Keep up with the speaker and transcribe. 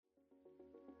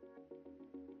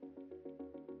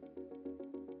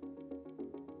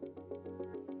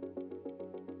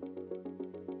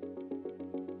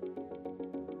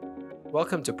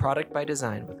Welcome to Product by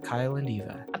Design with Kyle and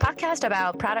Eva, a podcast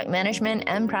about product management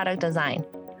and product design,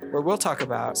 where we'll talk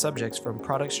about subjects from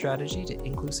product strategy to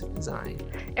inclusive design.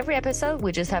 Every episode,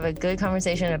 we just have a good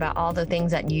conversation about all the things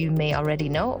that you may already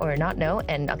know or not know,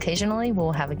 and occasionally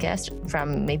we'll have a guest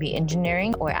from maybe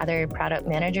engineering or other product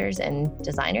managers and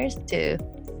designers to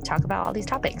talk about all these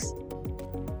topics.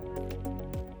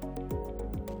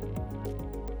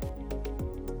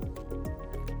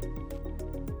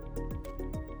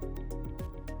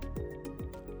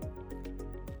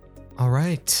 All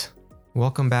right.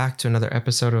 Welcome back to another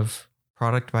episode of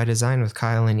Product by Design with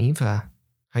Kyle and Eva.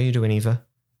 How you doing, Eva?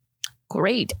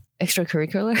 Great.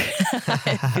 Extracurricular.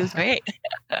 It feels great.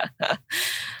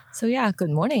 So yeah,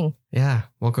 good morning. Yeah.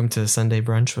 Welcome to Sunday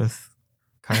brunch with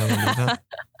Kyle and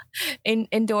Eva.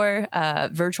 Indoor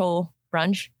virtual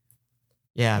brunch.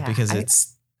 Yeah, because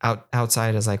it's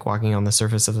outside is like walking on the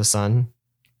surface of the sun,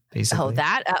 basically. Oh,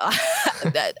 that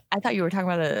I thought you were talking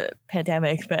about a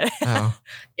pandemic, but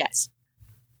yes,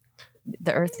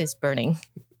 the earth is burning.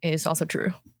 It is also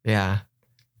true. Yeah.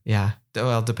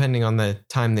 Well, depending on the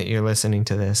time that you're listening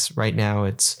to this, right now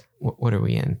it's, what are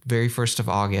we in? Very 1st of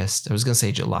August. I was going to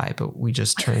say July, but we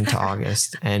just turned to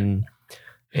August, and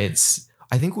I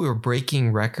think we were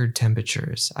breaking record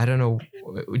temperatures. I don't know,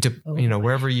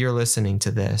 wherever you're listening to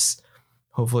this,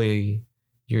 hopefully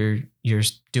you're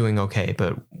doing okay.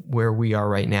 But where we are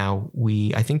right now,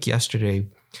 I think yesterday,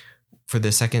 for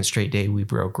the second straight day, we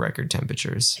broke record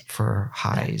temperatures for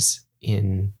highs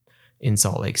in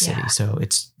Salt Lake City. Yeah. So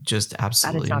it's just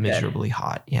absolutely miserably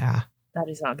hot. Yeah. That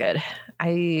is not good.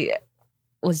 I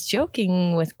was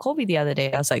joking with Colby the other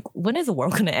day. I was like, when is the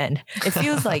world going to end? It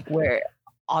feels like we're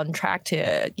on track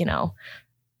to,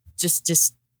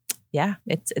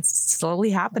 it's slowly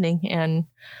happening. And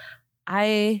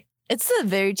it's a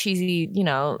very cheesy,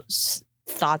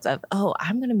 thoughts of,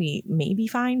 I'm going to be maybe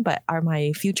fine, but are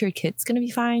my future kids going to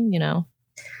be fine?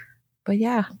 But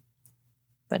yeah,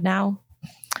 but now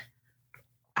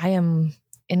I am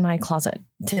in my closet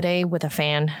today with a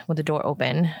fan with the door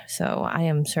open. So I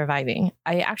am surviving.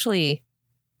 I actually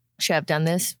should have done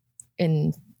this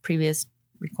in previous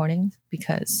recordings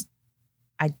because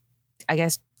I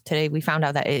guess today we found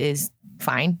out that it is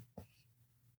fine.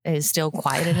 It is still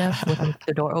quiet enough with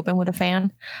the door open with a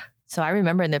fan. So I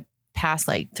remember in the past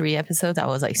 3 episodes, I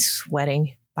was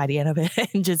sweating by the end of it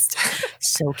and just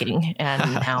soaking. And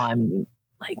now I'm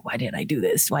like, why didn't I do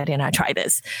this? Why didn't I try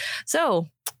this? So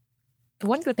the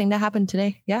one good thing that happened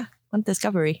today, one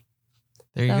discovery.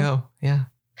 There you go. Yeah.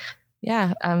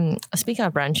 Yeah. Speaking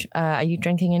of brunch, are you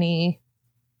drinking any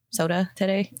soda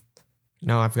today?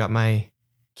 No, I've got my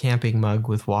camping mug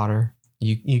with water.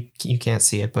 You can't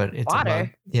see it, but it's water. A mug.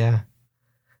 Yeah.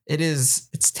 It is.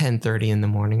 It's 10:30 in the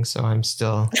morning, so I'm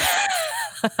still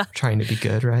trying to be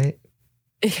good, right?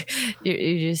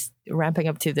 You're just ramping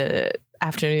up to the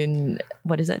afternoon.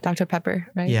 What is it, Dr. Pepper,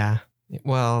 right? Yeah.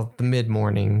 Well, the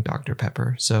mid-morning Dr.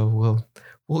 Pepper. So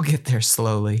we'll get there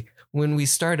slowly. When we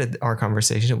started our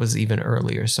conversation, it was even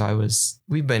earlier. So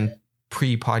we've been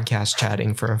pre-podcast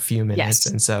chatting for a few minutes,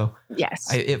 and so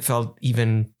it felt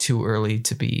even too early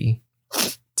to be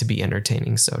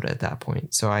entertaining soda at that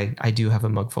point. So I do have a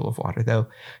mug full of water, though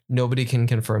nobody can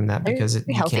confirm that because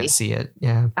you can't see it.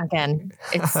 Yeah. Again,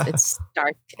 it's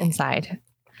dark inside.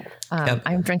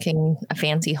 I'm drinking a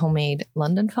fancy homemade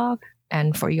London Fog.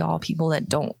 And for y'all people that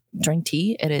don't drink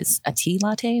tea, it is a tea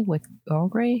latte with Earl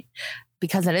Grey.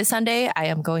 Because it is Sunday, I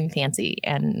am going fancy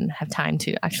and have time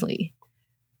to actually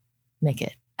make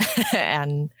it.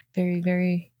 And very,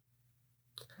 very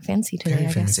fancy today,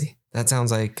 very fancy. Guess. That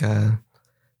sounds like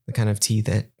the kind of tea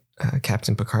that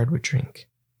Captain Picard would drink.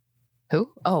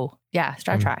 Who? Oh, yeah,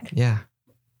 Star Trek. Yeah.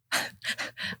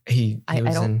 He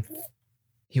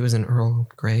was an Earl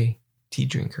Grey tea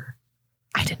drinker.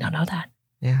 I did not know that.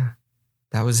 Yeah.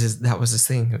 That was his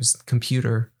thing. It was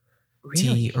computer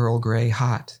tea, Earl Grey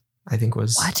hot, I think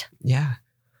was. What? Yeah.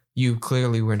 You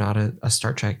clearly were not a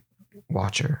Star Trek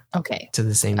watcher. Okay. To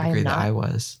the same degree that I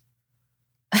was.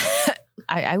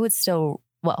 I would still,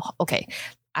 okay.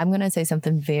 I'm going to say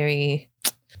something very,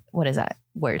 what is that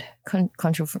word?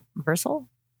 Controversial?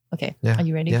 Okay. Yeah. Are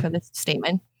you ready for this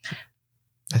statement?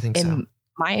 I think so. In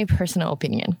my personal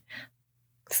opinion,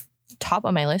 top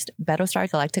of my list, Battlestar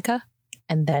Galactica,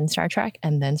 and then Star Trek,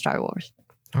 and then Star Wars.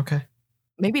 Okay.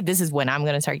 Maybe this is when I'm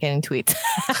going to start getting tweets.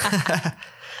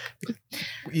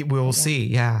 We'll see.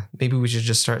 Yeah. Maybe we should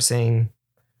just start saying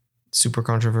super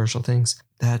controversial things.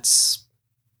 I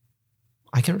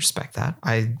can respect that.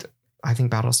 I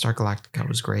think Battlestar Galactica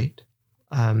was great.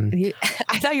 I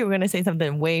thought you were going to say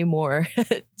something way more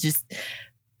just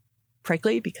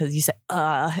prickly because you said,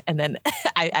 and then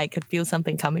I could feel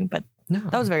something coming, but No,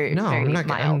 that was very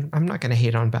mild. I'm not going to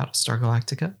hate on Battlestar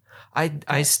Galactica.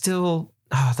 I still,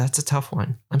 that's a tough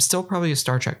one. I'm still probably a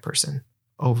Star Trek person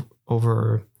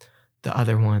over the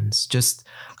other ones. Just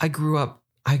I grew up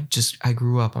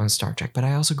on Star Trek, but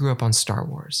I also grew up on Star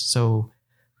Wars. So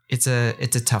it's a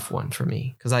tough one for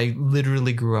me because I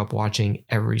literally grew up watching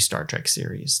every Star Trek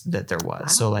series that there was. Wow.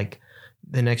 So like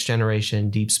The Next Generation,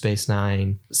 Deep Space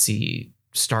Nine,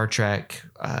 Star Trek,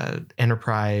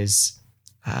 Enterprise.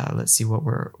 Let's see what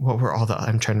were all the.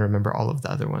 I'm trying to remember all of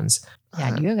the other ones.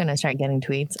 Yeah, you're gonna start getting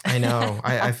tweets. I know.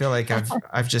 I feel like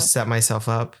I've just set myself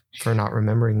up for not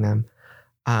remembering them.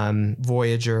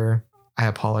 Voyager. I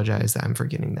apologize that I'm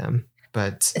forgetting them,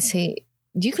 but see,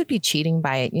 you could be cheating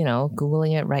by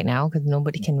Googling it right now because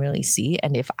nobody can really see.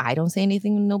 And if I don't say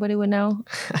anything, nobody would know.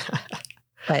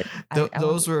 But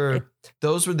those were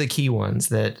the key ones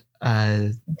that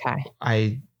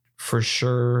I for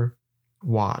sure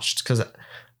watched because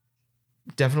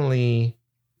definitely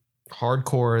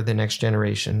hardcore The Next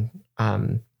Generation,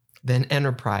 then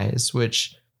Enterprise,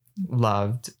 which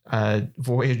loved,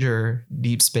 Voyager,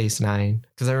 Deep Space Nine,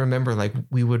 because I remember like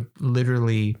we would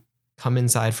literally come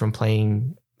inside from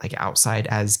playing like outside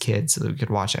as kids so that we could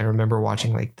watch. I remember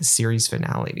watching like the series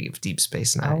finale of Deep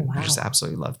Space Nine. Oh, wow. I just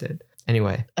absolutely loved it.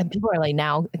 Anyway, and people are like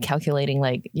now calculating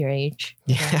like your age.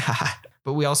 Yeah,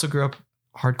 but we also grew up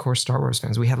hardcore Star Wars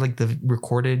fans. We had like the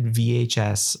recorded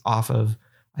VHS off of,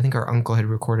 I think our uncle had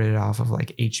recorded it off of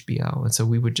like HBO. And so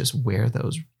we would just wear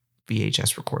those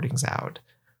VHS recordings out,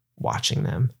 watching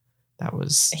them. That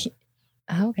was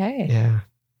okay. Yeah.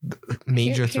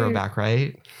 Major throwback,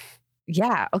 right?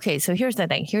 Yeah. Okay. So here's the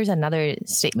thing. Here's another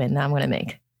statement that I'm going to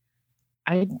make.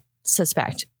 I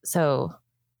suspect. So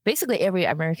basically every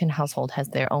American household has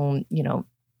their own,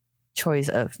 choice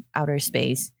of outer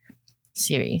space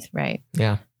series, right?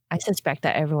 Yeah. I suspect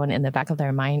that everyone in the back of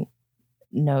their mind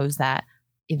knows that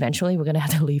eventually we're going to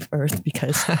have to leave Earth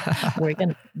because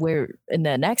we're in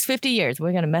the next 50 years,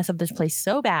 we're going to mess up this place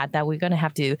so bad that we're going to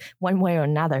have to, one way or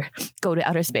another, go to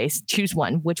outer space. Choose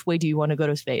one. Which way do you want to go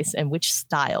to space and which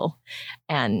style?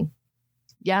 And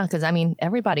yeah, because I mean,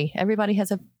 everybody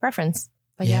has a preference.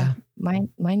 But yeah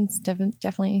mine's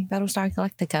definitely Battlestar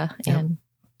Galactica. Yep. And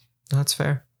that's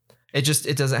fair. It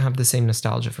doesn't have the same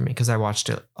nostalgia for me because I watched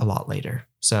it a lot later.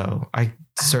 So I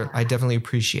definitely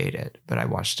appreciate it, but I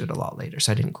watched it a lot later.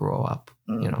 So I didn't grow up,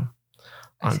 on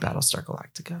Battlestar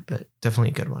Galactica, but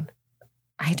definitely a good one.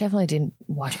 I definitely didn't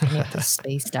watch any of the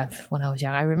space stuff when I was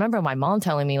young. I remember my mom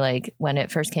telling me like when it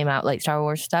first came out, like Star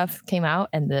Wars stuff came out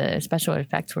and the special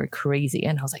effects were crazy.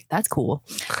 And I was like, that's cool.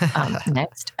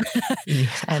 Next. Yeah.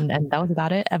 And that was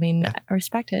about it. I mean, yeah. I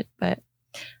respect it, but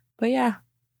yeah.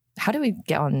 How do we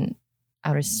get on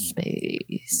outer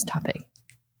space topic?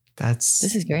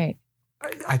 This is great.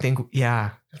 I think,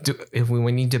 yeah. If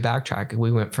we need to backtrack,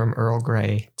 we went from Earl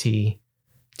Grey tea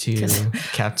to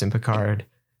Captain Picard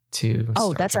to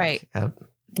Star that's Trek. Right. Yep.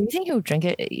 Do you think he would drink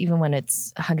it even when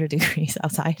it's 100 degrees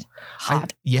outside?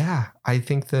 Hot. I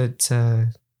think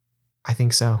that. I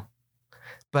think so.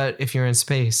 But if you're in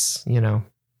space,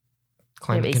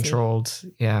 climate controlled,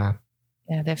 yeah.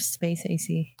 Yeah, they have space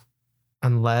AC.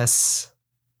 Unless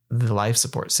the life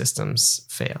support systems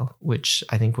fail, which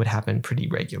I think would happen pretty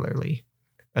regularly,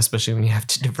 especially when you have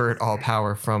to divert all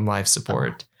power from life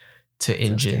support to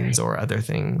engines or other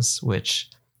things, which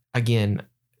again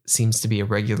seems to be a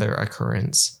regular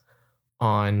occurrence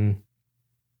on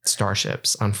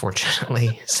starships,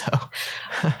 unfortunately. So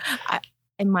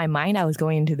in my mind, I was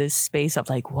going into this space of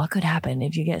like, what could happen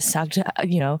if you get sucked,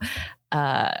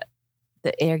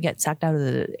 the air gets sucked out of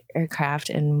the aircraft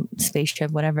and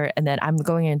spaceship, whatever. And then I'm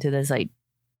going into this, like,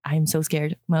 I'm so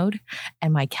scared mode.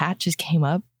 And my cat just came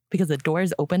up because the door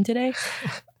is open today.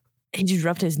 He just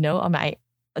rubbed his nose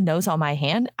on my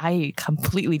hand. I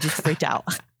completely just freaked out.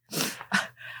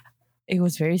 It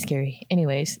was very scary.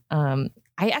 Anyways, I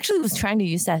actually was trying to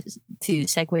use that to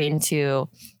segue into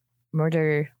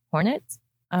Murder Hornets.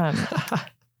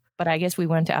 But I guess we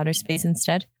went to outer space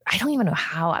instead. I don't even know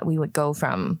how we would go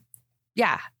from...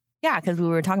 Yeah, because we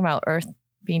were talking about Earth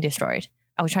being destroyed.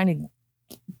 I was trying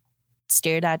to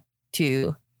steer that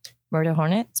to Murder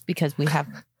Hornets because we have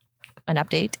an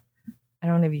update. I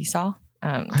don't know if you saw.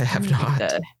 I have not.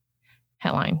 The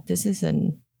headline. This is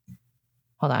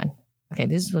hold on. Okay,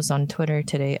 this was on Twitter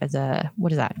today as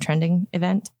what is that, trending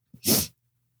event?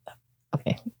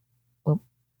 Okay. Well,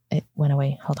 it went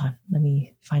away. Hold on. Let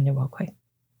me find it real quick.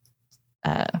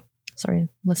 Sorry,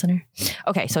 listener.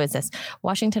 Okay, so it says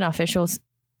Washington officials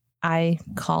eye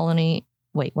colony.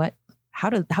 Wait, what? how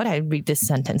did I read this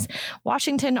sentence?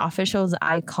 Washington officials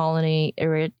eye colony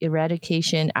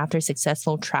eradication after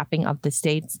successful trapping of the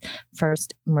state's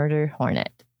first murder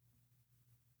hornet.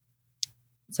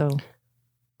 So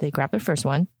they grabbed the first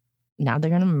one. Now they're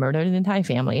going to murder the entire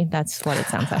family. That's what it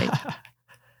sounds like.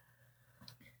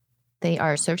 They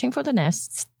are searching for the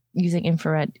nests using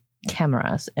infrared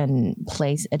cameras and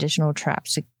place additional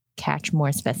traps to catch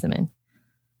more specimens.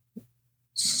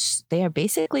 They are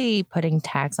basically putting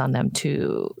tags on them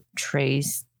to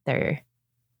trace their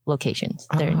locations,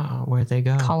 their where they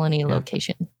go, colony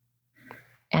location.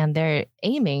 And they're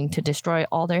aiming to destroy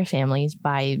all their families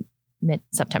by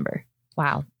mid-September.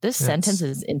 Wow, this sentence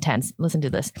is intense. Listen to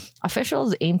this.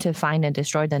 Officials aim to find and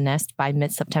destroy the nest by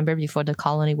mid-September before the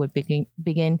colony would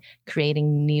begin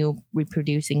creating new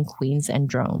reproducing queens and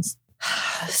drones.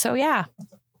 So yeah,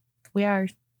 we are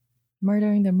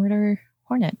murdering the murder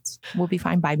hornets. We'll be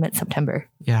fine by mid-September.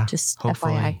 Yeah, just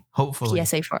hopefully. FYI. Hopefully.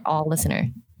 PSA for all listener.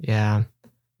 Yeah,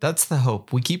 that's the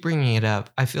hope. We keep bringing it up.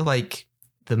 I feel like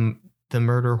the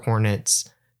murder hornets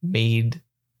made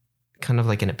kind of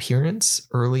like an appearance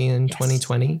early in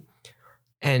 2020.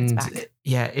 And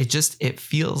it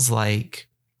feels like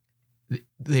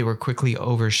they were quickly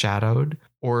overshadowed,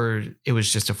 or it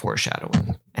was just a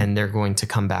foreshadowing and they're going to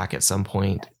come back at some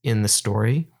point in the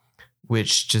story,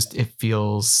 which just,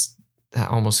 that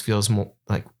almost feels more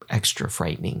like extra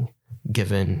frightening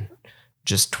given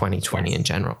just 2020 in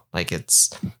general. Like it's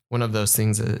one of those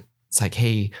things that it's like,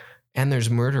 hey, and there's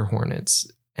murder hornets.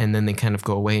 And then they kind of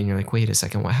go away and you're like, wait a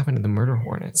second, what happened to the murder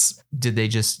hornets? Did they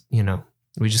just,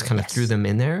 we just kind of threw them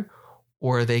in there?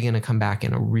 Or are they going to come back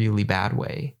in a really bad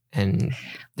way? And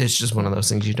it's just one of those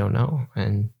things you don't know.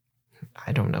 And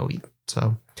I don't know.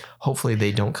 So hopefully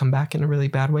they don't come back in a really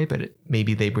bad way, but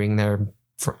maybe they bring their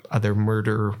other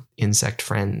murder insect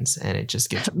friends and it just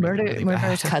gets really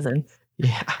murderous cousins.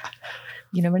 Yeah.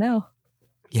 You never know.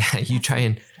 Yeah. You try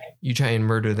and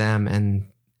murder them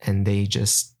and they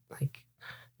just like,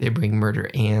 they bring murder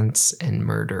ants and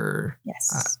murder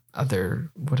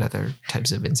other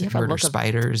types of insects, murder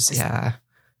spiders. Yeah.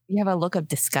 You have a look of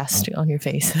disgust on your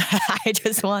face. I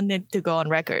just wanted to go on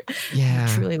record. Yeah.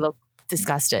 You truly look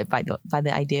disgusted by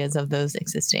the ideas of those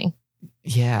existing.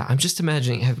 Yeah. I'm just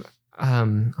imagining,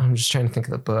 I'm just trying to think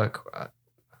of the book.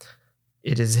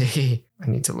 It is I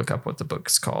need to look up what the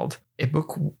book's called. It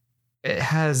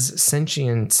has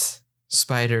sentient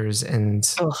spiders and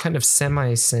kind of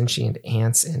semi-sentient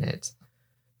ants in it.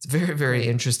 It's a very, very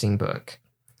interesting book.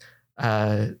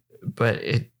 But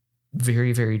it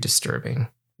very, very disturbing.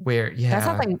 That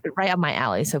sounds like right up my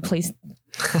alley. So please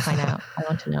find out. I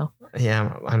want to know.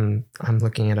 Yeah, I'm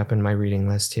looking it up in my reading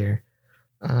list here.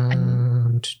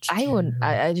 I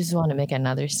just want to make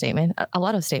another statement. A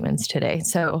lot of statements today.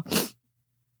 So,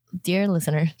 dear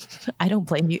listener, I don't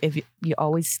blame you if you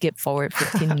always skip forward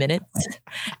 15 minutes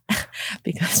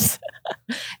because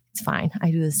it's fine.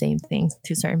 I do the same thing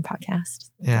to certain podcasts.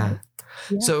 Yeah.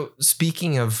 So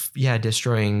speaking of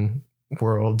destroying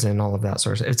worlds and all of that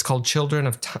sort of stuff, it's called Children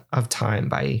of Time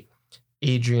by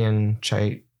Adrian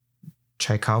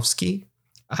Tchaikovsky.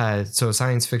 So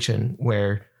science fiction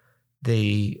where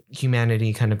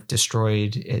humanity kind of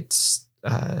destroyed its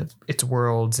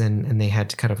worlds and they had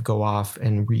to kind of go off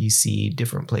and reseed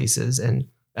different places. And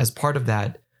as part of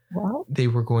that, they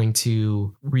were going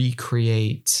to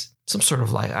recreate some sort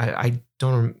of like, I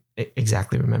don't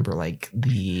exactly remember like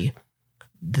the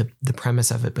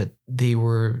premise of it, but they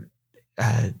were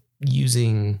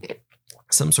using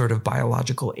some sort of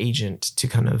biological agent to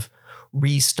kind of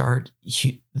restart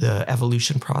the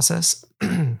evolution process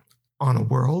on a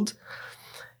world.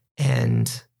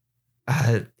 And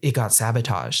it got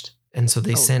sabotaged. And so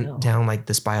they sent down like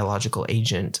this biological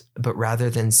agent, but rather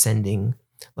than sending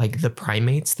like the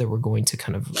primates that were going to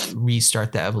kind of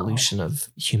restart the evolution of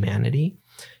humanity,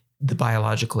 the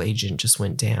biological agent just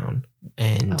went down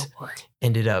and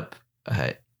ended up.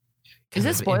 Is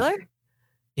this spoiler?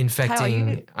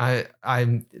 Infecting. Are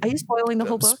you spoiling the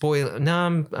whole book?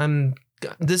 No, I'm.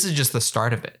 This is just the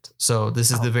start of it. So this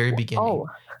is the very beginning.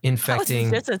 Infecting.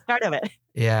 That's the start of it.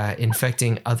 Yeah,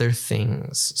 infecting other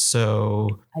things.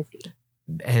 So I see.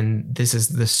 And this is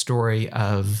the story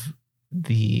of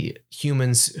the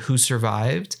humans who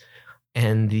survived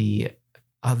and the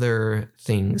other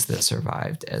things that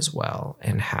survived as well,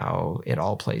 and how it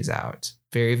all plays out.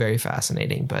 Very, very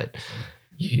fascinating, but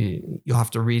you'll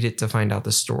have to read it to find out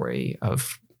the story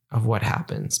of what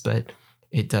happens. But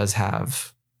it does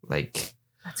have like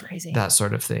that's crazy, that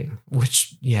sort of thing,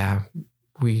 which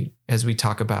as we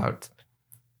talk about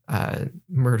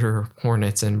murder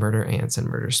hornets and murder ants and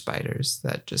murder spiders,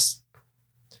 that just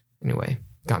anyway,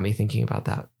 got me thinking about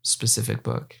that specific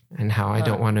book and how I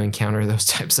don't want to encounter those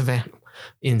types of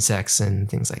insects and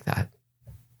things like that.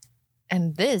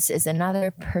 And this is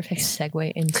another perfect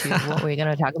segue into what we're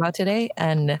going to talk about today.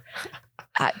 And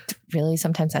really,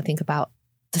 sometimes I think about,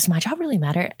 does my job really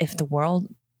matter if the world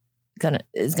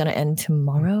is gonna end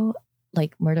tomorrow?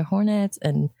 Like murder hornets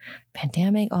and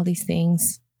pandemic, all these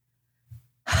things.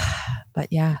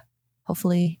 But yeah,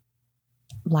 hopefully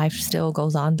life still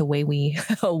goes on the way we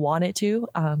want it to.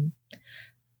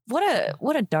 What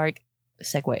a dark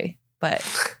segue,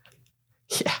 but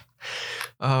yeah.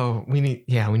 Oh, we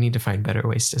need to find better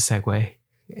ways to segue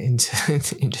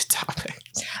into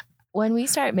topics. When we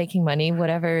start making money,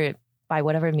 by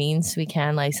whatever means we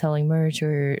can, like selling merch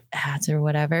or ads or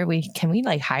whatever, can we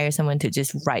like hire someone to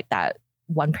just write that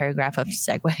one paragraph of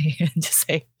segue and just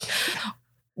say,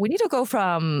 we need to go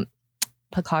from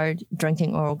Picard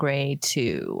drinking Earl Grey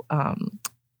to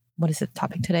what is the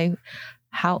topic today?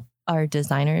 How are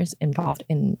designers involved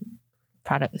in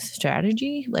product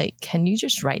strategy? Like, can you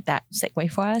just write that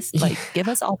segue for us? Like, give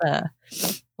us all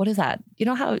what is that? You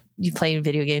know how you play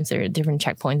video games, there are different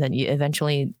checkpoints and you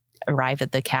eventually arrive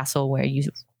at the castle where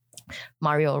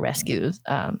Mario rescues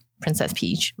Princess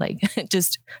Peach. Like,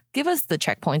 just give us the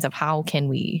checkpoints of how can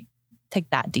we take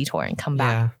that detour and come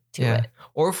back to it.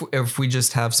 Or if we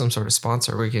just have some sort of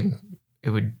sponsor, it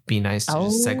would be nice to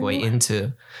just segue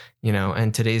into,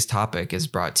 and today's topic is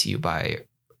brought to you by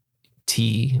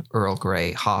tea, Earl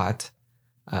Grey hot.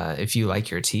 If you like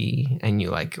your tea and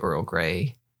you like Earl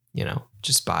Grey,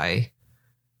 just buy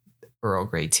Earl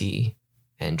Grey tea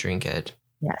and drink it.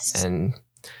 Yes. And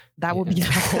that would be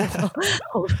the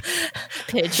whole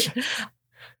pitch.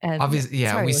 And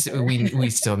obviously, we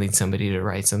still need somebody to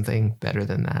write something better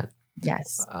than that.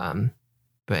 Yes.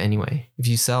 But anyway, if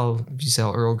you sell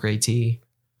Earl Grey tea,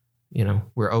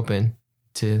 we're open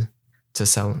to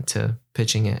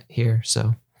pitching it here.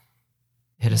 So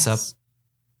hit us up.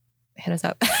 Hit us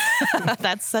up.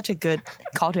 That's such a good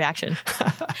call to action.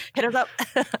 Hit us up.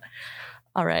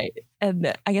 All right.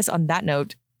 And I guess on that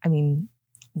note,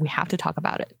 we have to talk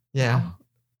about it. Yeah.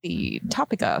 The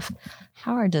topic of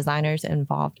how are designers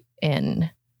involved in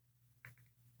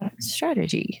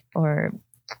strategy, or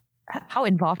how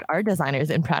involved are designers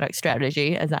in product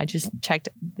strategy, as I just checked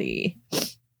the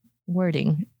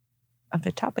wording of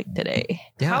the topic today.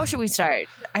 Yeah. How should we start?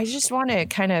 I just want to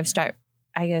kind of start,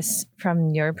 I guess, from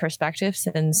your perspective,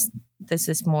 since this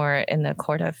is more in the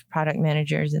court of product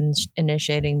managers and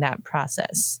initiating that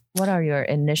process. What are your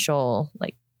initial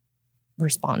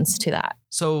response to that?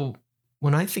 So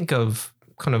when I think of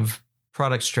kind of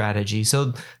product strategy,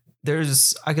 so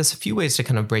there's, I guess, a few ways to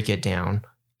kind of break it down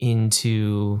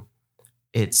into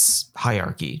its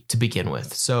hierarchy to begin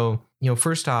with. So,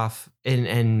 first off,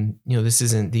 and this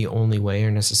isn't the only way or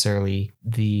necessarily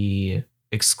the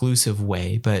exclusive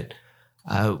way, but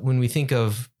when we think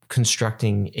of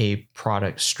constructing a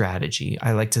product strategy,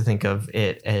 I like to think of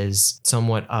it as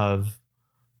somewhat of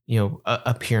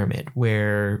a pyramid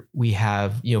where we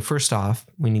have, first off,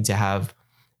 we need to have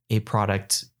a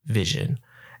product vision.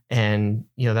 And,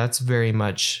 that's very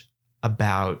much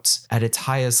about, at its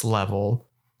highest level,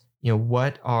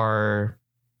 what are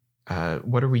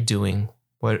we doing?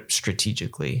 What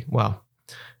strategically? Well,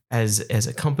 as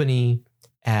a company,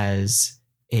 as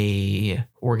a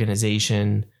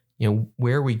organization,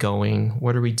 where are we going?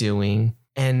 What are we doing?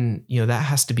 And, that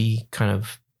has to be kind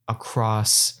of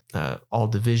across all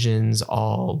divisions,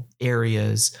 all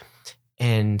areas,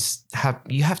 and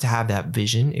you have to have that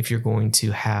vision if you're going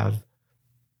to have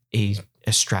a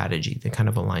strategy that kind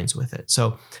of aligns with it.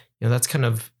 So, that's kind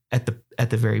of at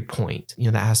the very point.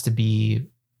 That has to be,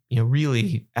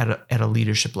 really at a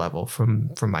leadership level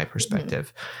from my perspective.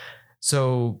 Mm-hmm.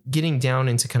 So, getting down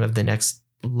into kind of the next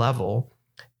level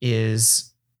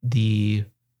is the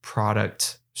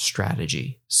product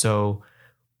strategy. So,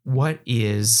 what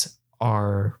is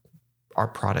our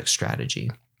product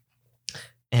strategy?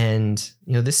 And,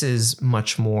 this is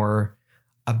much more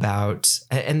about,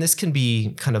 and this can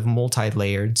be kind of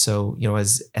multi-layered. So,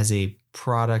 as a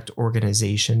product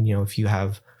organization, if you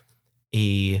have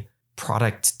a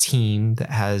product team that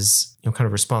has, kind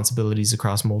of responsibilities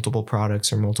across multiple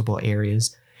products or multiple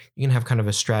areas, you can have kind of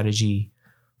a strategy,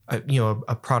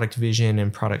 a product vision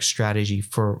and product strategy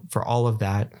for all of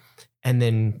that. And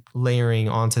then layering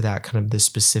onto that kind of the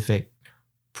specific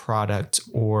product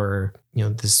or,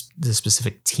 the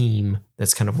specific team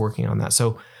that's kind of working on that.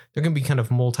 So there can be kind of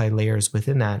multi-layers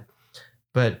within that.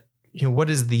 But, what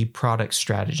is the product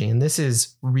strategy? And this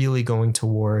is really going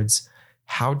towards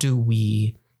how do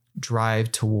we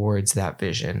drive towards that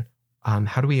vision?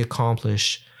 How do we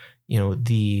accomplish,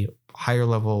 the higher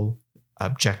level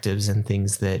objectives and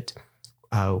things that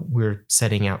we're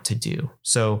setting out to do.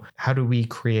 So how do we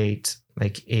create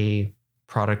like a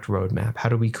product roadmap? How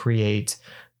do we create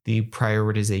the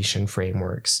prioritization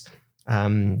frameworks,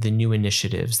 the new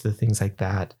initiatives, the things like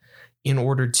that, in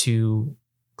order to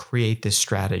create this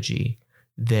strategy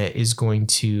that is going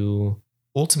to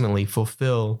ultimately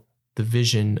fulfill the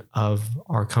vision of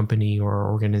our company or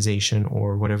our organization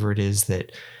or whatever it is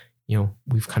that, you know,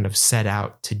 we've kind of set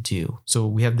out to do. So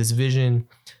we have this vision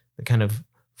that kind of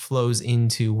flows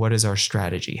into what is our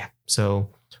strategy. So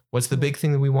what's the big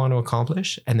thing that we want to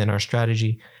accomplish? And then our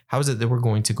strategy, how is it that we're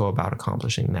going to go about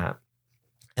accomplishing that?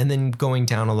 And then going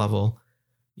down a level,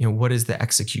 you know, what is the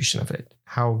execution of it?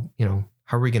 How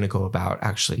are we going to go about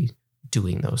actually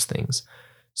doing those things?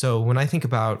 So when I think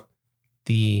about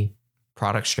the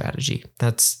product strategy,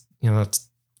 that's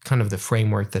kind of the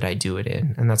framework that I do it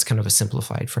in. And that's kind of a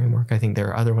simplified framework. I think there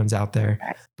are other ones out there,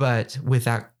 but with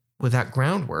that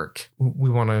groundwork, we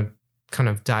want to kind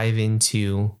of dive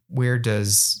into where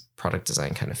does product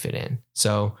design kind of fit in.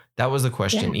 So that was the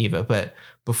question, Eva. But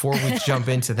before we jump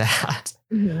into that,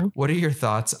 what are your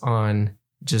thoughts on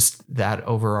just that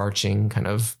overarching kind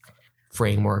of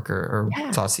framework or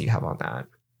thoughts that you have on that?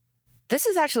 This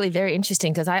is actually very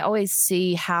interesting because I always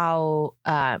see how,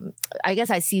 I guess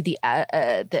I see the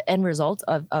end result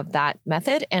of that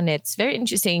method. And it's very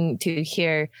interesting to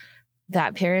hear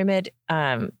that pyramid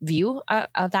view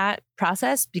of that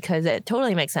process, because it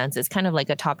totally makes sense. It's kind of like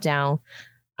a top-down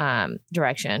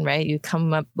direction, right? You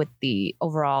come up with the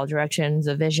overall directions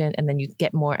of vision, and then you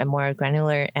get more and more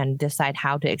granular and decide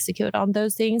how to execute on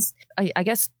those things. I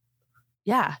guess,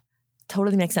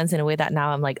 totally makes sense in a way that now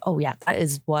I'm like, oh yeah, that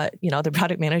is what, the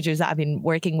product managers that I've been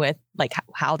working with, like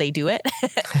how they do it.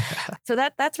 So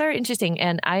that's very interesting.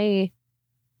 And I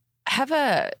have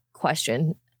a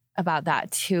question about that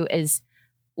too, is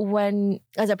when,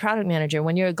 as a product manager,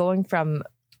 when you're going from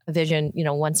a vision,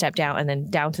 one step down and then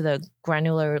down to the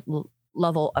granular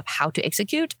level of how to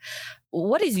execute,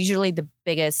 what is usually the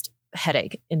biggest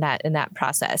headache in that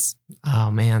process?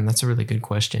 Oh man, that's a really good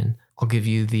question. I'll give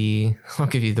you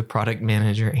the product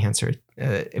manager answer.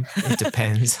 It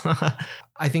depends.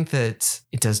 I think that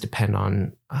it does depend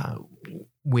on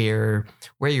where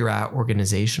you're at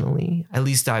organizationally. At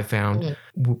least I've found,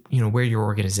 where your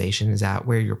organization is at,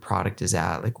 where your product is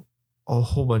at, like a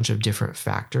whole bunch of different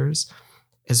factors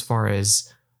as far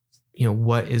as,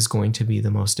 what is going to be the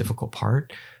most difficult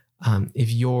part. If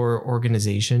your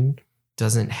organization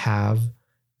doesn't have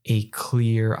a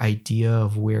clear idea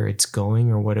of where it's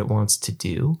going or what it wants to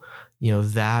do,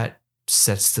 that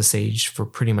sets the stage for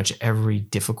pretty much every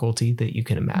difficulty that you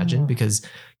can imagine, because,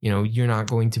 you're not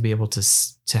going to be able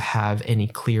to have any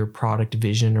clear product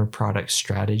vision or product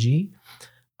strategy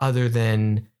other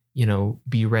than,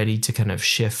 be ready to kind of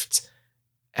shift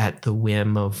at the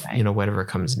whim of, whatever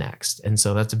comes next. And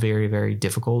so that's very, very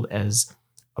difficult as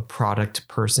a product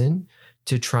person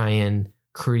to try and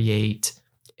create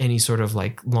any sort of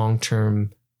like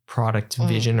long-term product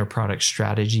vision or product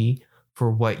strategy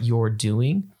for what you're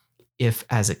doing if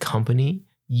as a company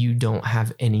you don't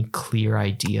have any clear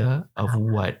idea of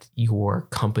what your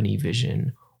company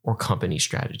vision or company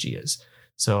strategy is.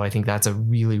 So I think that's a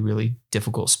really, really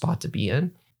difficult spot to be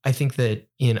in. I think that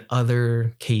in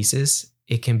other cases,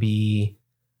 it can be,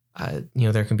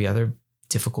 there can be other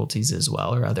difficulties as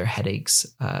well, or other headaches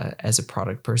as a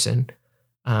product person.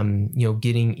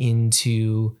 Getting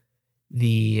into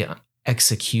the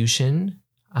execution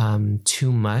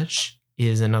too much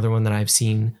is another one that I've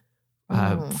seen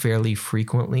fairly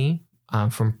frequently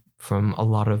from a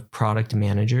lot of product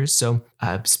managers. So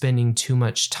spending too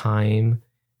much time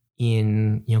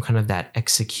in kind of that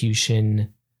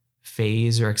execution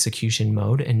phase or execution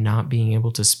mode, and not being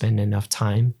able to spend enough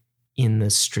time in the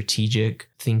strategic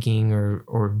thinking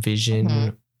or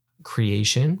vision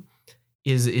creation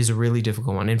is a really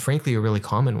difficult one, and frankly a really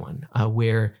common one,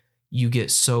 where you get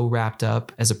so wrapped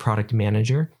up as a product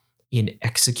manager in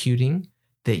executing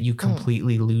that you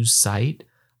completely lose sight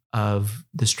of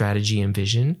the strategy and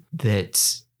vision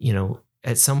that,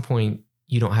 at some point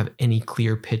you don't have any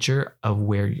clear picture of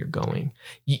where you're going.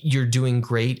 You're doing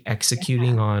great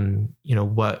executing on,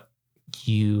 what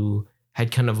you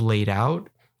had kind of laid out,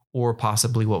 or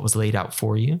possibly what was laid out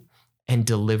for you, and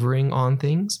delivering on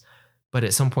things. But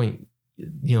at some point,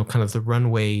 kind of the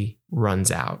runway runs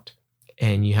out,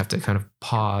 and you have to kind of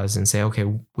pause and say, okay,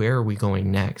 where are we going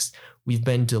next? We've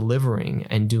been delivering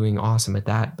and doing awesome at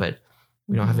that, but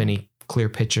we don't have any clear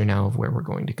picture now of where we're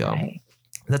going to go. Right.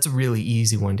 That's a really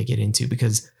easy one to get into,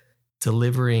 because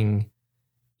delivering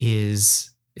it's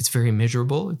very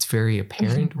measurable. It's very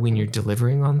apparent when you're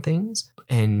delivering on things.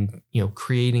 and,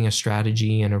 creating a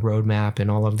strategy and a roadmap and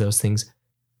all of those things,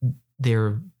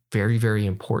 they're very, very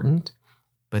important,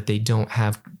 but they don't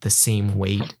have the same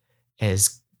weight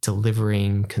as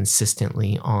delivering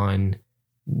consistently on,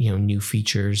 new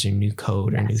features or new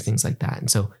code or new things like that. And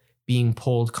so being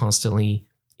pulled constantly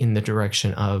in the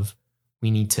direction of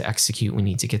we need to execute, we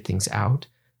need to get things out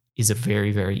is a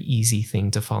very, very easy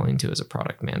thing to fall into as a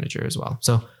product manager as well.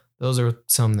 So those are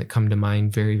some that come to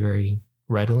mind very, very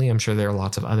readily. I'm sure there are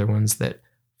lots of other ones that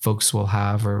folks will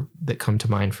have or that come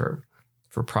to mind for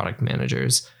product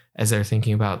managers as they're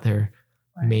thinking about their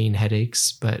main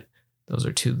headaches, but those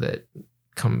are two that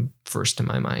come first to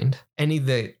my mind. Any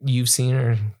that you've seen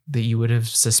or that you would have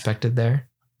suspected there?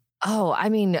 Oh, I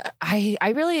mean,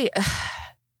 I really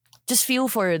just feel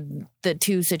for the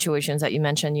two situations that you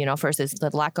mentioned. First is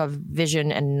the lack of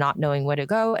vision and not knowing where to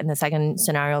go. And the second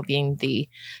scenario being the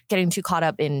getting too caught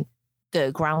up in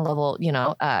the ground level,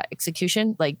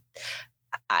 execution. Like,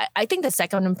 I think the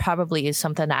second one probably is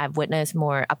something that I've witnessed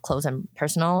more up close and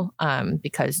personal,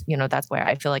 because, that's where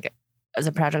I feel like as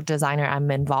a project designer,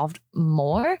 I'm involved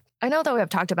more. I know that we have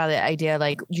talked about the idea,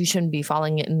 like you shouldn't be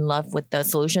falling in love with the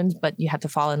solutions, but you have to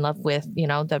fall in love with,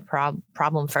 the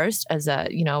problem first as a,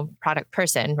 product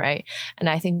person. Right. And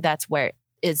I think that's where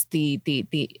is the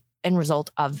end result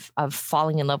of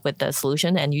falling in love with the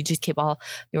solution, and you just keep all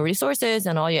your resources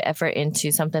and all your effort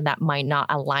into something that might not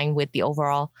align with the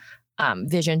overall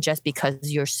vision just because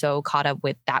you're so caught up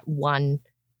with that one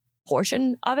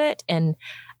portion of it. And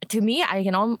to me, I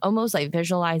can almost like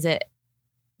visualize it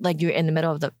like you're in the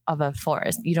middle of a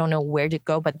forest. You don't know where to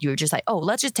go, but you're just like, oh,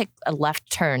 let's just take a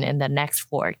left turn in the next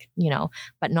fork,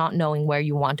 but not knowing where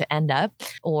you want to end up,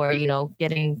 or,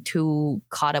 getting too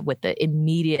caught up with the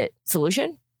immediate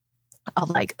solution of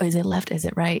like, oh, is it left? Is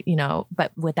it right?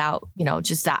 But without,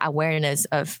 just that awareness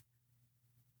of,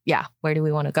 where do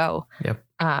we want to go? Yep.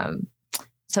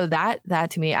 So that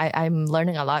to me, I'm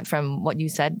learning a lot from what you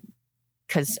said.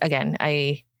 Because again,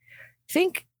 I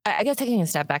think, I guess taking a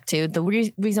step back too, the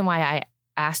reason why I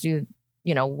asked you,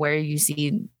 where you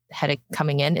see headache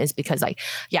coming in is because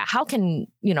how can,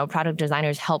 product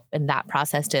designers help in that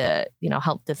process to,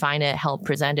 help define it, help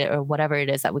present it, or whatever it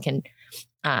is that we can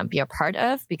be a part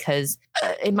of? Because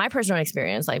in my personal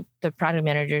experience, like the product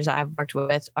managers I've worked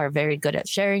with are very good at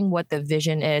sharing what the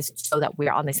vision is so that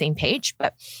we're on the same page.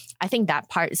 But I think that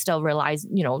part still relies,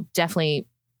 definitely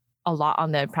a lot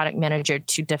on the product manager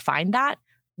to define that,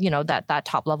 that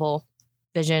top level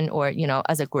vision, or,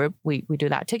 as a group, we do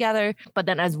that together. But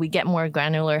then as we get more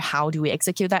granular, how do we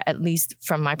execute that? At least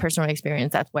from my personal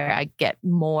experience, that's where I get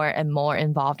more and more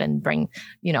involved and bring,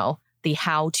 the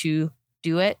how to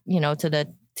do it, to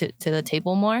the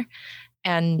table more.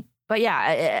 But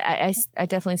yeah, I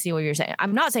definitely see what you're saying.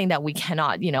 I'm not saying that we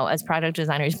cannot, as product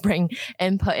designers bring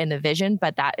input in the vision,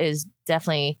 but that is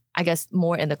definitely, I guess,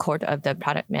 more in the court of the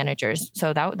product managers.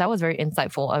 So that was very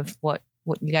insightful of what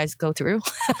you guys go through.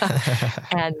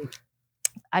 And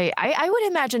I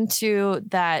would imagine too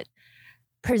that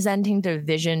presenting the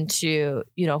vision to,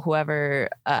 whoever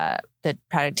the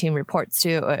product team reports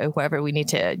to, or whoever we need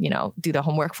to, do the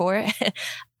homework for.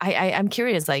 I'm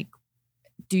curious, like,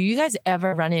 do you guys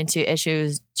ever run into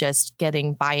issues just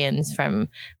getting buy-ins from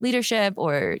leadership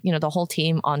or, the whole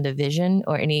team on the vision,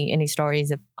 or any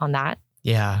stories on that?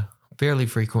 Yeah, fairly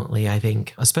frequently, I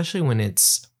think, especially when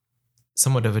it's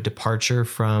somewhat of a departure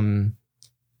from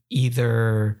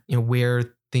either,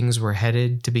 where things were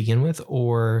headed to begin with,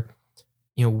 or,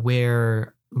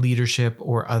 where leadership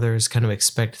or others kind of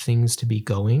expect things to be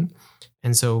going.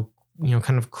 And so,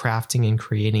 kind of crafting and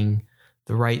creating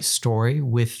the right story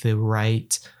with the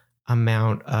right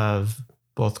amount of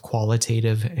both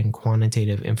qualitative and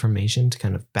quantitative information to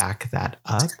kind of back that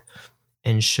up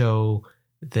and show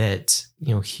that,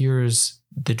 here's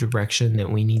the direction that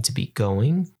we need to be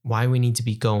going, why we need to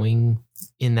be going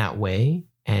in that way,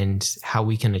 and how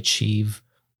we can achieve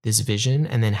this vision,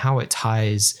 and then how it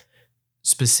ties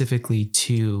specifically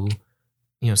to,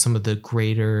 some of the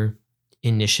greater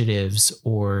initiatives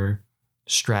or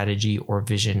strategy or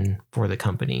vision for the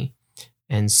company.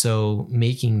 And so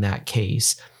making that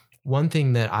case, one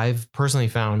thing that I've personally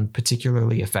found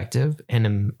particularly effective and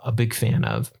am a big fan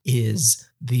of is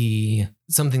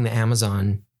something that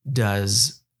Amazon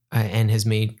does and has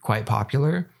made quite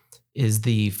popular is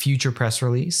the future press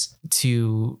release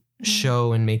to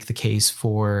show and make the case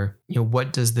for,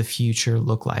 what does the future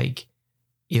look like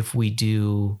if we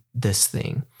do this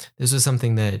thing? This was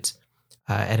something that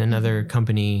at another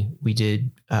company we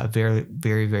did very,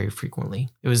 very, very frequently.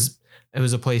 It was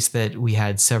a place that we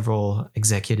had several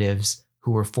executives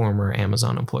who were former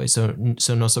Amazon employees.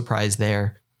 So no surprise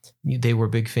there. they were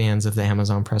big fans of the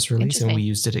Amazon press release, and we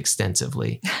used it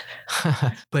extensively.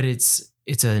 But it's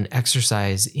an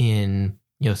exercise in,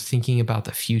 thinking about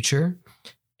the future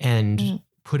and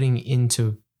putting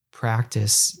into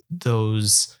practice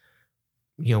those,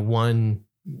 the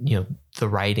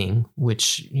writing,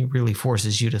 which really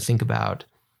forces you to think about,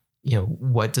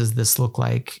 what does this look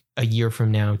like a year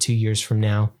from now, 2 years from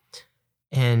now?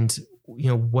 And,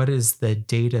 what is the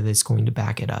data that's going to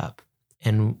back it up?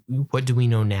 And what do we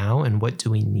know now? And what do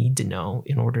we need to know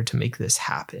in order to make this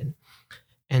happen?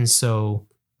 And so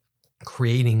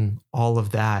creating all of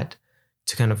that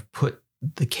to kind of put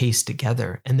the case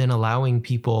together, and then allowing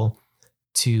people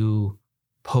to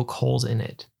poke holes in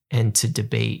it and to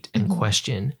debate and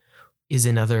question is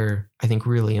another, I think,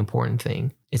 really important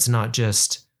thing. It's not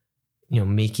just,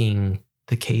 making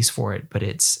the case for it, but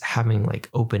it's having like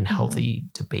open, healthy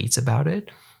debates about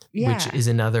it, which is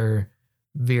another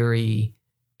very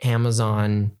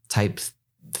Amazon type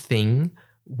thing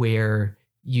where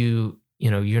you're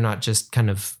not just kind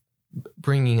of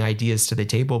bringing ideas to the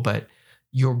table, but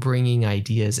you're bringing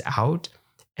ideas out,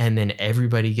 and then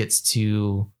everybody gets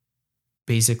to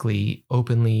basically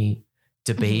openly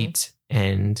debate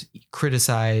and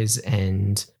criticize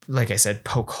and, like I said,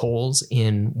 poke holes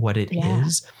in what it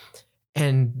is.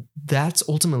 And that's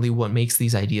ultimately what makes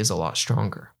these ideas a lot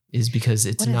stronger, is because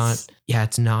it's not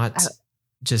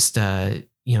just,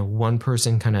 one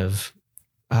person kind of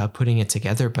putting it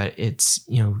together, but it's,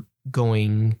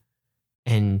 going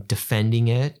and defending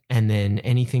it. And then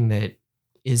anything that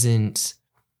isn't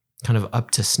kind of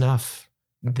up to snuff,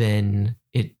 then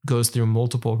it goes through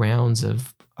multiple rounds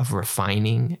of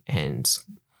refining and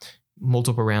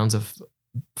multiple rounds of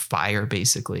fire,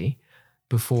 basically,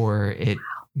 before it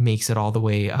makes it all the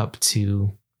way up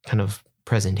to kind of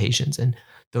presentations. And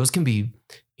those can be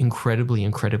incredibly,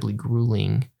 incredibly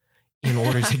grueling in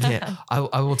order to get,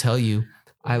 I will tell you,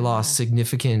 I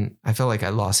felt like I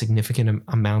lost significant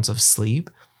amounts of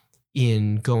sleep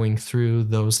in going through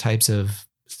those types of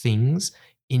things,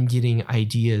 in getting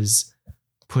ideas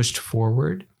pushed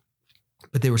forward,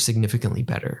 but they were significantly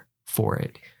better for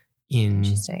it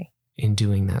in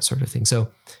doing that sort of thing.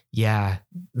 So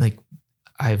like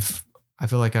I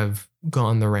feel like I've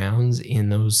gone the rounds in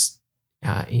those,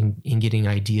 in getting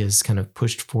ideas kind of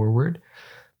pushed forward,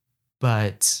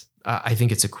 but I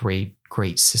think it's a great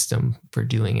system for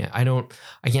doing it. I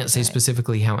can't say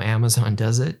specifically how Amazon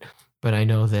does it, but I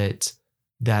know that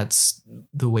that's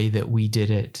the way that we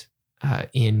did it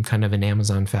in kind of an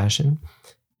Amazon fashion,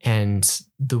 and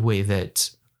the way that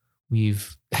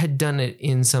we've had done it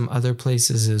in some other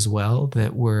places as well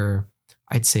that were,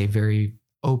 I'd say, very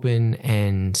open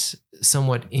and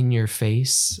somewhat in your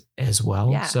face as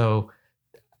well. Yeah. So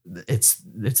it's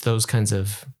those kinds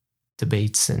of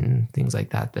debates and things like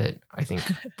that I think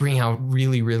bring out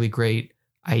really, really great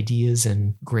ideas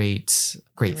and great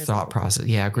thought process.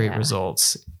 Yeah. Great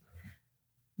results.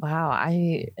 Wow.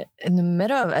 In the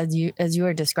middle of, as you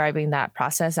were describing that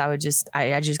process, I just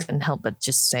couldn't help but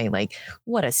just say, like,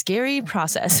 what a scary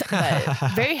process,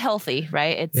 but very healthy,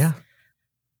 right? It's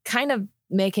kind of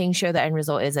making sure the end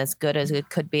result is as good as it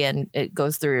could be. And it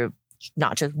goes through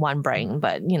not just one brain,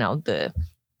 but, the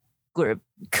group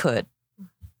could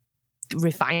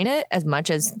refine it as much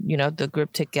as, the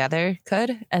group together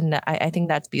could. And I think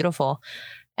that's beautiful.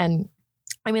 And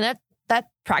I mean, that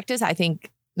practice, I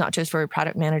think, not just for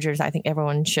product managers, I think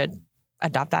everyone should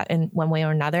adopt that in one way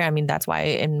or another. I mean, that's why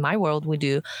in my world, we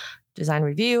do design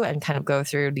review and kind of go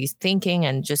through these thinking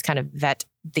and just kind of vet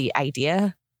the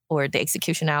idea or the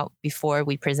execution out before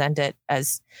we present it.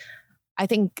 As I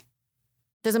think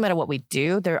doesn't matter what we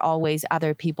do, there are always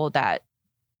other people that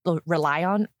rely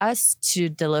on us to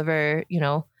deliver,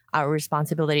 our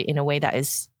responsibility in a way that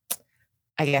is,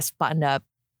 I guess, buttoned up.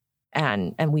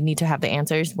 And we need to have the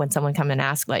answers when someone come and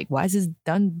ask, like, why is this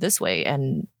done this way?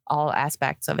 And all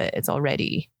aspects of it, it's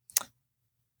already,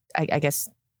 I guess,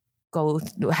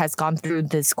 has gone through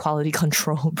this quality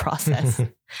control process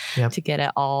to get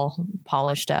it all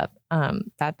polished up.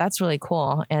 That's really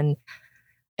cool. And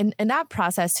that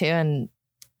process too, and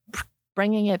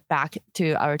bringing it back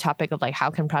to our topic of, like, how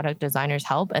can product designers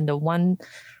help? And the one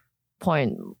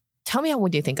point, tell me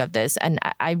what you think of this. And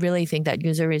I really think that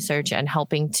user research and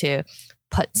helping to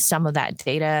put some of that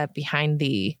data behind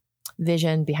the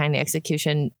vision, behind the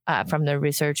execution from the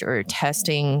research or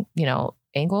testing,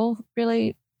 angle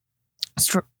really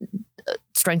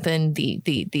strengthen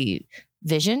the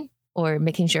vision, or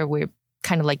making sure we're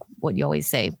kind of like what you always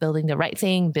say, building the right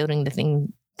thing, building the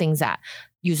things that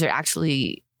user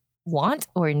actually want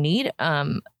or need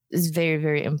is very,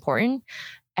 very important.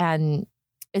 And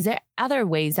is there other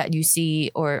ways that you see,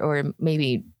 or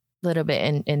maybe little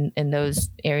bit in those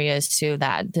areas so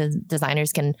that the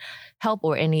designers can help,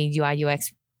 or any UI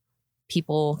UX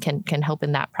people can help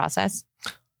in that process?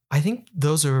 I think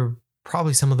those are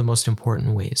probably some of the most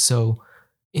important ways. So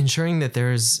ensuring that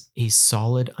there's a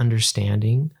solid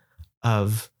understanding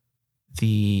of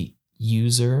the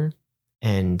user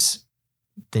and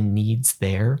the needs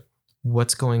there,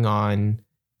 what's going on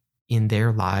in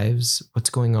their lives, what's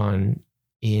going on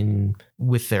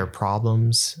with their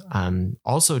problems,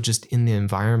 also just in the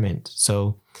environment.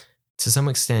 So to some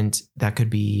extent, that could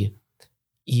be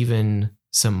even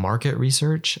some market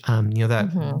research,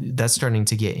 that's starting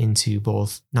to get into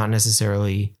both, not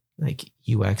necessarily like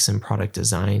UX and product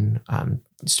design,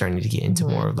 starting to get into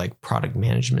more of like product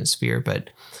management sphere.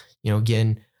 But,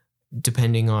 again,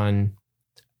 depending on,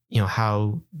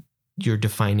 how you're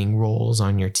defining roles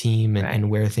on your team and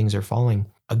where things are falling,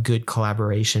 a good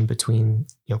collaboration between,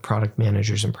 product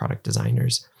managers and product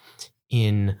designers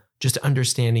in just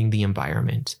understanding the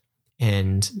environment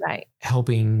and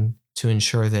helping to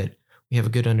ensure that we have a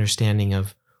good understanding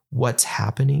of what's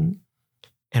happening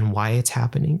and why it's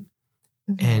happening,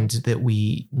 and that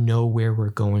we know where we're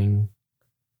going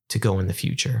to go in the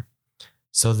future,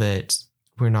 so that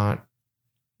we're not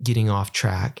getting off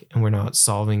track and we're not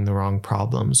solving the wrong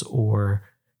problems or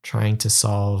trying to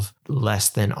solve less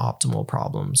than optimal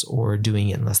problems or doing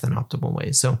it in less than optimal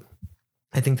ways. So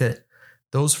I think that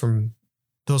those for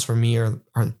me are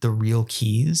the real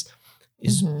keys,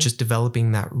 is just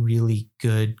developing that really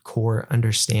good core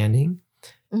understanding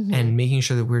and making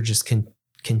sure that we're just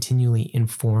continually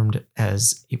informed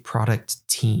as a product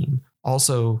team.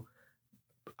 Also,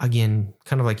 again,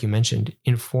 kind of like you mentioned,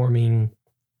 informing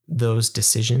those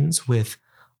decisions with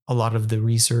a lot of the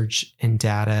research and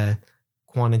data,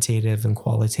 quantitative and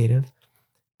qualitative,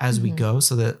 as we go,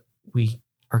 so that we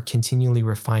are continually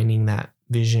refining that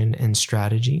vision and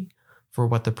strategy for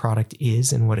what the product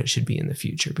is and what it should be in the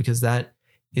future, because that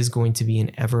is going to be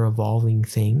an ever evolving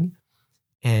thing,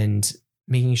 and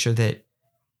making sure that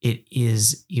it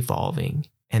is evolving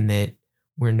and that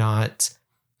we're not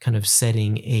kind of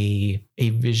setting a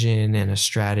vision and a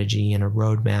strategy and a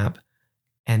roadmap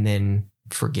and then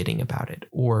forgetting about it,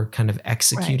 or kind of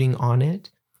executing on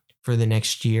it for the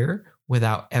next year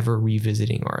without ever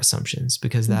revisiting our assumptions,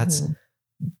 because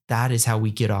that is how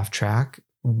we get off track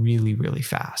really, really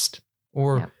fast.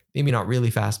 Or maybe not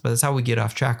really fast, but that's how we get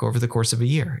off track over the course of a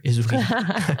year, is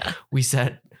we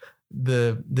set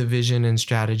the vision and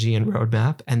strategy and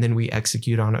roadmap, and then we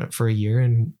execute on it for a year,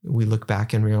 and we look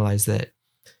back and realize that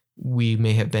we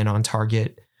may have been on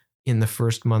target in the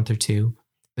first month or two,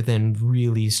 but then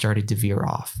really started to veer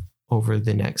off over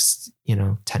the next,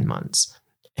 10 months.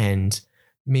 And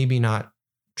maybe not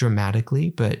dramatically,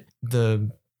 but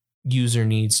the user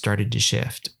needs started to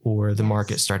shift, or the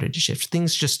market started to shift.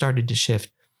 Things just started to shift,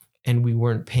 and we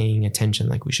weren't paying attention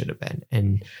like we should have been,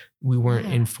 and we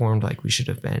weren't informed like we should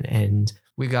have been. And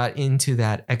we got into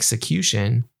that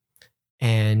execution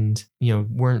and,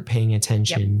 weren't paying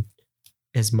attention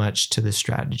as much to the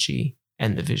strategy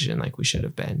and the vision like we should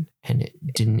have been. And it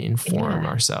didn't inform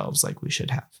ourselves like we should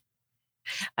have.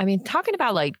 I mean, talking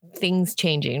about like things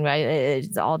changing, right?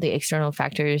 It's all the external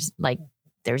factors, like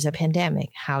there's a pandemic.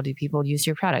 How do people use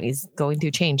your product is going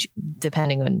to change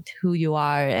depending on who you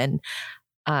are. And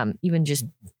even just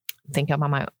think about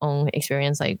my own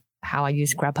experience, like how I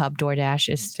use Grubhub,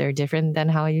 DoorDash is very different than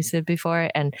how I used it before.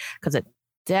 And because it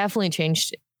definitely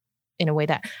changed in a way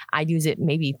that I use it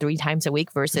maybe 3 times a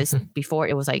week versus before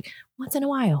it was like once in a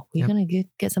while, we're going to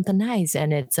get something nice.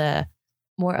 And it's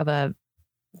more of a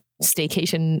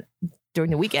staycation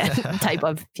during the weekend type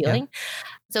of feeling.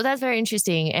 So that's very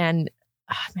interesting. And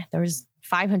there was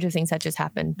 500 things that just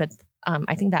happened, but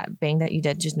I think that bang that you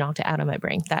did just knocked it out of my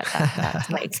brain. That's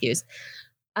my excuse.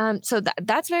 So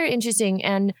that's very interesting.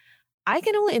 And I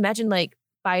can only imagine, like,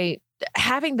 by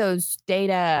having those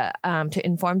data to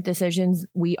inform decisions,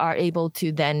 we are able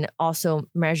to then also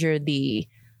measure the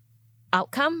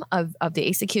outcome of the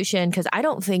execution. Because I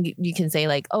don't think you can say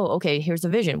like, oh, okay, here's the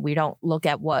vision. We don't look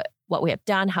at what we have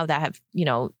done, how that have,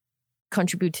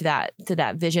 contribute to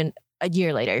that vision a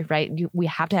year later, right? We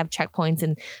have to have checkpoints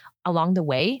and along the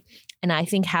way. And I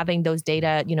think having those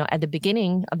data, at the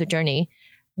beginning of the journey,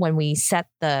 when we set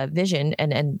the vision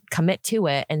and commit to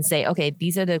it and say, okay,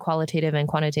 these are the qualitative and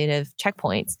quantitative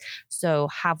checkpoints. So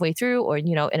halfway through, or,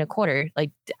 in a quarter,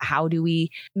 like how do we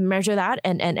measure that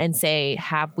and say,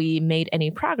 have we made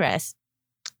any progress?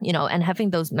 And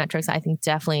having those metrics, I think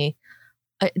definitely,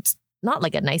 it's not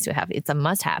like a nice to have, it's a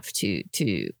must have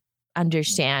to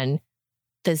understand,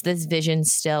 does this vision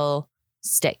still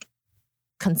stick?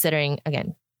 Considering,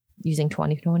 again, using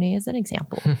 2020 as an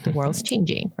example. The world's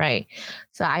changing, right?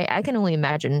 So I can only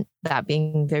imagine that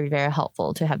being very, very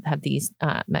helpful to have these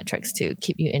metrics to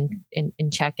keep you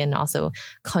in check, and also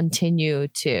continue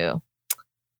to,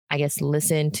 I guess,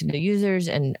 listen to the users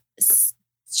and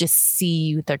just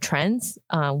see the trends,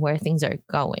 where things are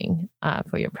going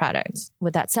for your products.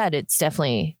 With that said, it's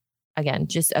definitely, again,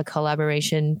 just a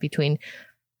collaboration between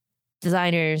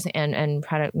designers and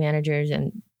product managers,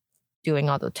 and doing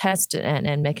all the tests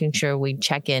and making sure we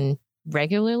check in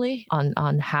regularly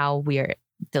on how we are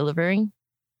delivering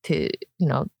to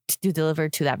deliver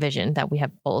to that vision that we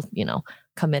have both,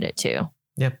 committed to.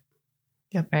 Yep.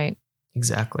 Right.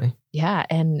 Exactly. Yeah.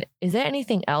 And is there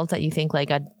anything else that you think,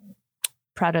 like a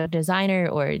product designer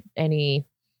or in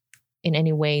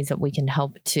any ways that we can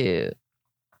help to,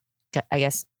 I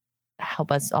guess,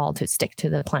 help us all to stick to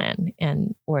the plan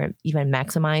or even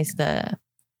maximize the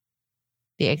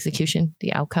execution,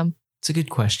 the outcome? It's a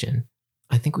good question.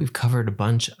 I think we've covered a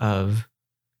bunch of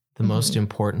the most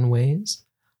important ways.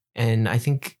 And I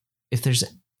think if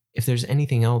there's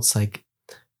anything else, like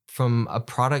from a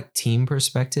product team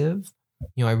perspective,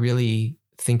 I really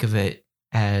think of it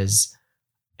as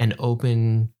an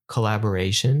open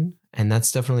collaboration. And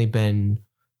that's definitely been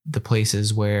the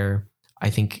places where I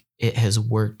think it has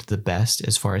worked the best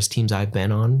as far as teams I've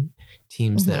been on,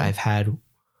 teams that I've had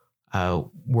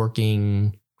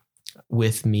working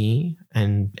with me,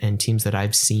 and teams that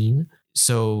I've seen.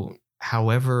 So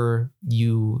however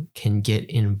you can get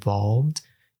involved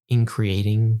in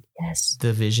creating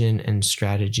the vision and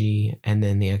strategy and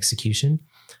then the execution,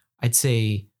 I'd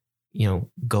say,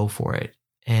 go for it.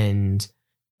 And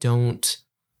don't,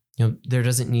 there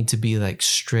doesn't need to be like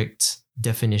strict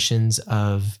definitions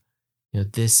of,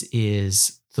 this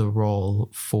is the role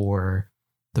for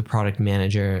the product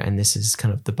manager, and this is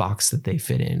kind of the box that they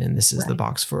fit in, and this is the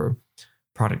box for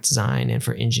product design and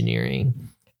for engineering,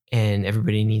 and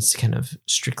everybody needs to kind of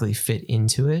strictly fit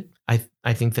into it.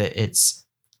 I think that it's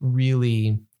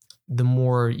really, the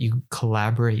more you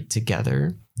collaborate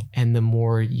together and the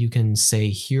more you can say,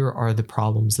 here are the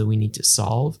problems that we need to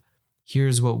solve,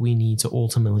 here's what we need to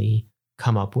ultimately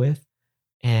come up with,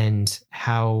 and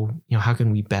how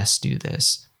can we best do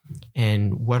this,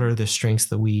 and what are the strengths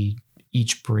that we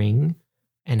each bring,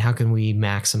 and how can we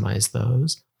maximize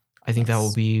those. I think that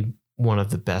will be one of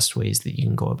the best ways that you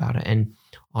can go about it. And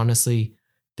honestly,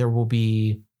 there will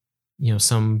be,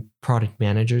 some product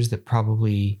managers that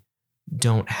probably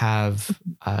don't have,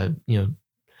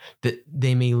 that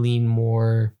they may lean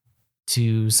more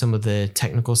to some of the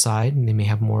technical side, and they may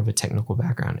have more of a technical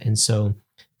background. And so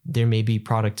there may be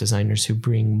product designers who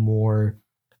bring more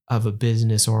of a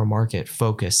business or a market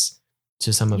focus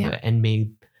to some of it, and may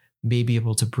be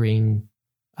able to bring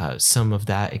some of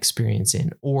that experience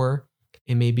in. Or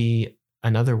it may be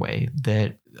another way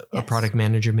that a product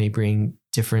manager may bring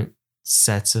different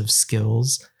sets of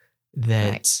skills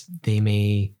that they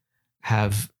may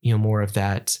have, more of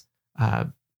that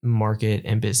market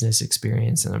and business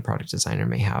experience, and a product designer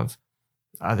may have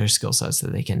other skill sets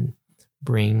that they can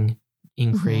bring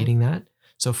in creating that.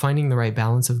 So finding the right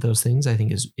balance of those things, I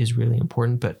think is really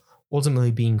important, but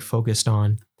ultimately being focused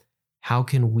on how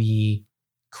can we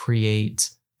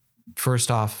create, first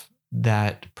off,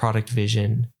 that product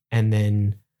vision, and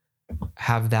then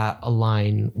have that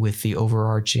align with the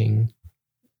overarching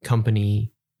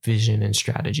company vision and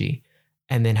strategy.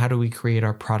 And then how do we create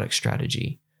our product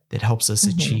strategy that helps us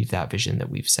achieve that vision that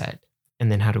we've set?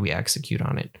 And then how do we execute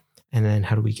on it? And then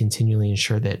how do we continually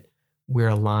ensure that we're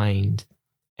aligned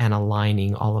and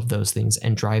aligning all of those things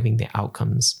and driving the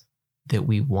outcomes that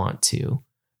we want to,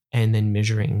 and then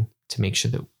measuring to make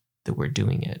sure that we're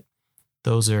doing it.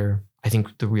 Those are, I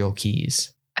think, the real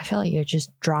keys. I feel like you're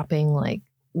just dropping like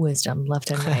wisdom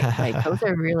left and right. Like those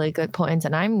are really good points.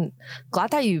 And I'm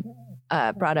glad that you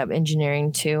brought up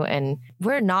engineering too. And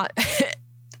we're not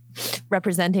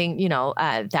representing,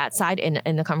 that side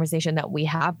in the conversation that we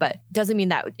have, but doesn't mean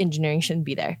that engineering shouldn't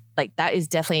be there. Like that is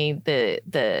definitely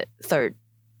the third,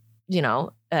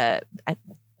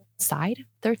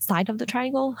 third side of the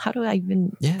triangle. How do I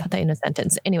even put that in a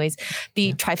sentence? Anyways,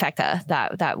 the trifecta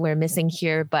that we're missing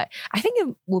here. But I think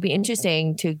it will be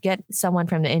interesting to get someone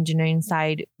from the engineering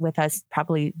side with us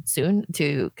probably soon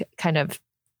to kind of,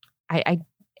 I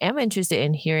am interested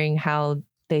in hearing how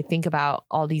they think about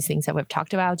all these things that we've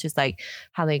talked about, just like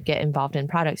how they get involved in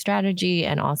product strategy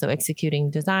and also executing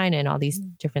design and all these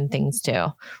different things too.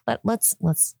 Let's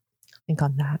think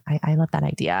on that. I love that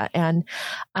idea. And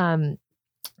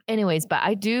anyways, but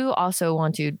I do also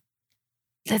want to,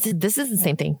 this is the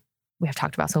same thing we have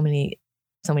talked about so many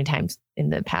times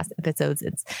in the past episodes.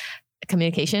 It's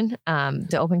communication,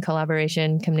 the open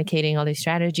collaboration, communicating all the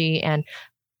strategy,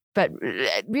 but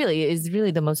really is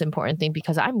really the most important thing,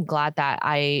 because I'm glad that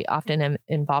I often am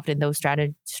involved in those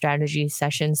strategy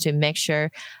sessions to make sure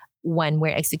when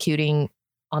we're executing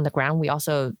on the ground, we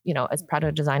also, as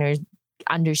product designers,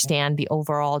 understand the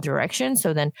overall direction.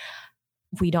 So then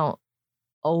we don't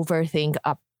overthink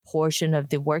a portion of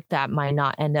the work that might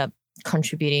not end up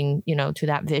contributing, to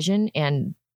that vision.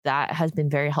 And that has been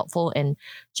very helpful in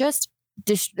just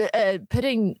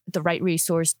putting the right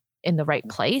resource in the right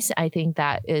place. I think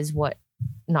that is what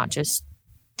not just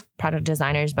product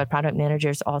designers, but product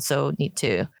managers also need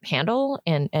to handle.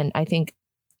 And I think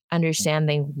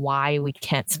understanding why we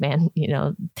can't spend,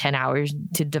 10 hours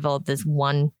to develop this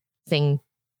one thing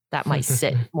that might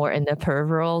sit more in the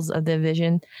peripherals of the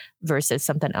vision versus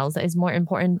something else that is more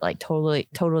important, like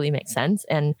totally makes sense.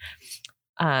 And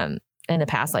in the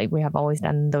past, like we have always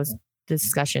done those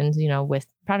discussions, with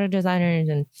product designers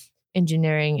and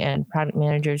engineering and product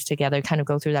managers together, kind of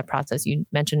go through that process you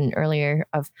mentioned earlier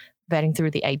of vetting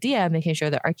through the idea, making sure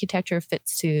the architecture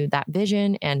fits to that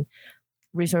vision, and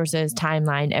resources,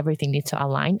 timeline, everything needs to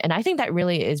align. And I think that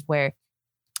really is where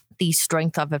the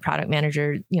strength of a product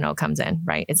manager, comes in,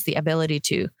 right? It's the ability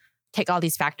to take all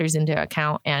these factors into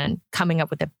account and coming up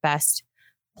with the best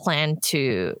plan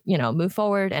to, move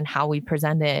forward, and how we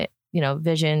present it,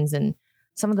 visions. And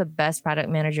some of the best product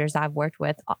managers I've worked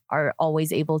with are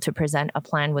always able to present a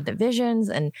plan with the visions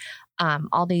and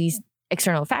all these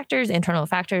external factors, internal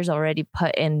factors already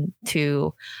put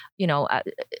into,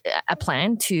 a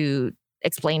plan to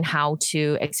explain how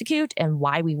to execute and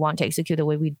why we want to execute the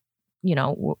way we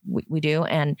do,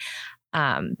 and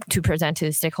to present to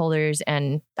the stakeholders.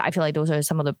 And I feel like those are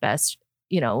some of the best,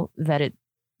 vetted,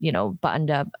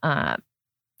 buttoned up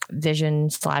vision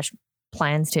 /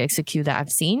 plans to execute that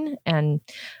I've seen. And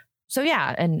so,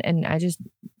 yeah. And I just,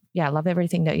 I love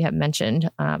everything that you have mentioned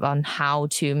on how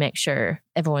to make sure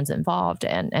everyone's involved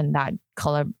and that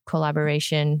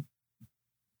collaboration,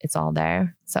 it's all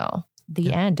there. So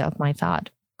the end of my thought.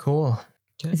 Cool.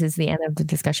 Good. This is the end of the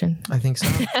discussion. I think so.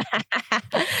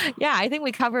 Yeah, I think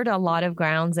we covered a lot of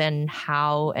grounds and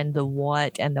how and the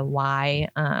what and the why.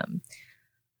 I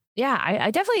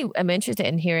definitely am interested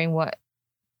in hearing what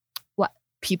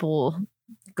people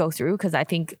go through, because I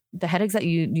think the headaches that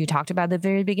you talked about at the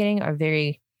very beginning are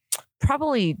very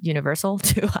probably universal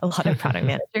to a lot of product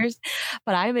managers.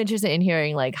 But I'm interested in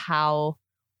hearing like how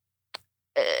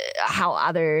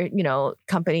other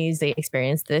companies they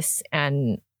experience this,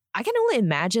 and I can only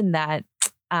imagine that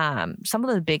some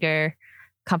of the bigger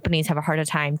companies have a harder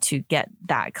time to get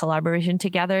that collaboration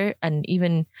together. And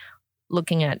even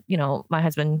looking at my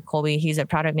husband Colby, he's a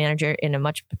product manager in a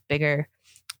much bigger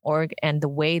org, and the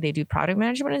way they do product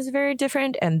management is very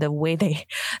different, and the way they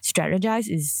strategize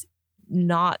is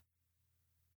not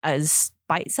as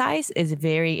bite-sized, is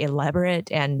very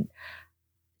elaborate and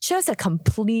just a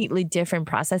completely different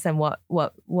process than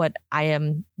what I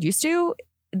am used to.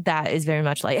 That is very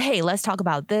much like, hey, let's talk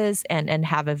about this and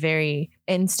have a very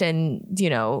instant,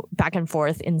 back and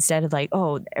forth, instead of like,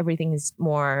 oh, everything is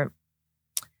more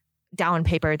down on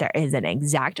paper. There is an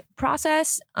exact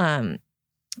process.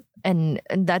 And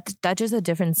that's just a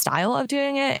different style of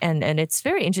doing it. And it's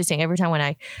very interesting every time when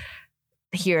I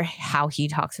hear how he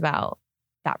talks about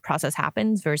that process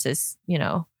happens versus,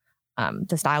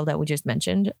 the style that we just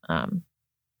mentioned.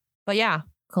 But yeah,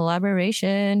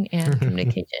 collaboration and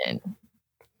communication.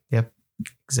 Yep,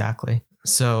 exactly.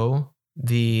 So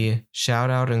the shout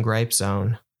out and gripe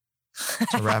zone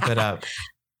to wrap it up.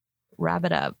 Wrap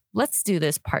it up. Let's do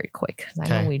this part quick, because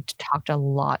I know we talked a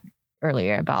lot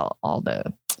earlier about all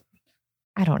the,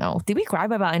 I don't know. Did we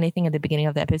gripe about anything at the beginning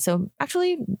of the episode?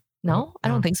 Actually, no, I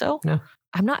don't think so. No.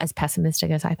 I'm not as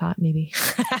pessimistic as I thought, maybe.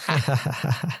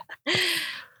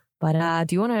 But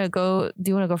do you want to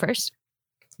go first?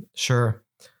 Sure.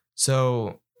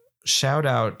 So shout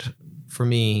out for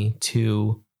me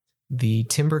to the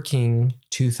Timber King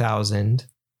 2000,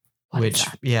 which,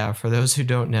 for those who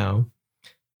don't know,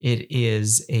 it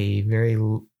is a very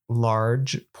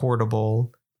large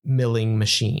portable milling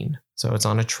machine. So it's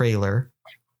on a trailer.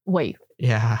 Wait.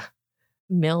 Yeah.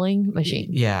 Milling machine.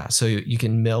 Yeah. So you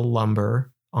can mill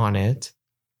lumber on it.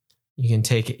 You can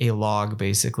take a log,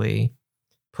 basically,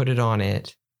 put it on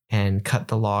it, and cut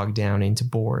the log down into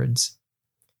boards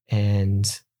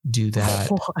and do that.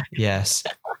 Yes.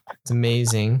 It's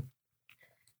amazing.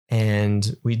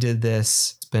 And we did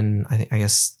this, it's been, I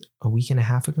guess a week and a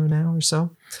half ago now or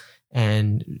so.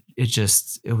 And it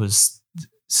was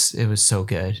it was so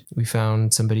good. We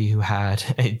found somebody who had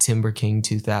a Timber King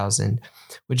 2000,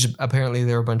 which apparently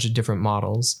there are a bunch of different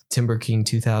models. Timber King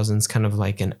 2000 is kind of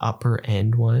like an upper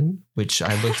end one, which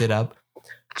I looked it up.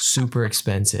 Super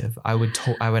expensive. I would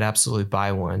absolutely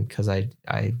buy one because I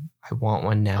want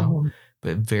one now,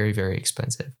 but very, very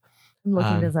expensive. I'm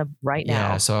looking this up right now.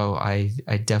 Yeah, so I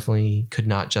definitely could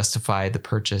not justify the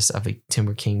purchase of a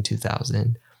Timber King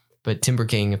 2000. But Timber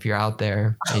King, if you're out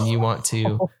there and you want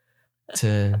to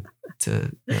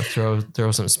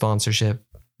throw some sponsorship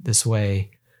this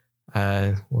way,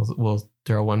 we'll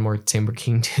throw one more Timber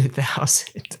King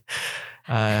 2000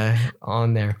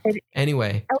 on there.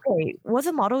 Anyway. Okay, what's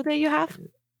the model that you have?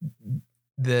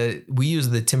 We use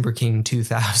the Timber King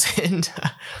 2000.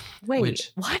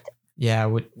 Wait, what?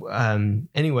 Yeah.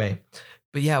 Anyway,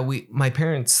 but yeah, my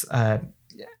parents,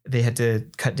 they had to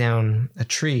cut down a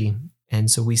tree. And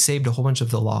so we saved a whole bunch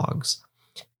of the logs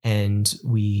and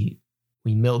we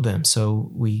milled them.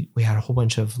 So we had a whole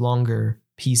bunch of longer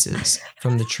pieces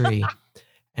from the tree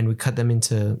and we cut them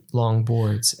into long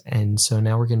boards. And so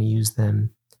now we're going to use them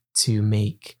to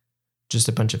make just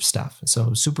a bunch of stuff.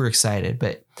 So super excited,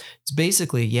 but it's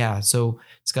basically, so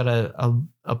it's got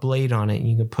a blade on it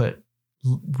and you can put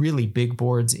really big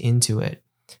boards into it.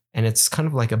 And it's kind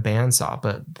of like a bandsaw,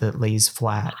 but that lays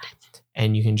flat.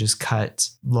 And you can just cut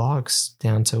logs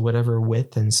down to whatever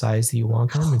width and size that you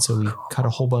want them. And so we cut a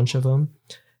whole bunch of them.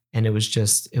 And it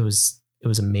was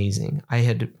amazing. I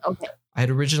had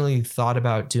originally thought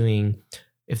about doing,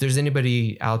 if there's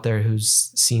anybody out there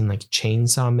who's seen like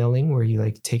chainsaw milling, where you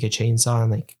like take a chainsaw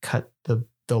and like cut the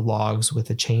logs with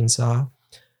a chainsaw.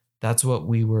 That's what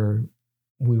we were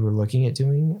looking at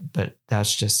doing, but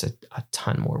that's just a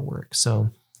ton more work.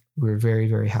 So we were very,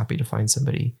 very happy to find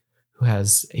somebody who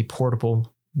has a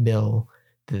portable mill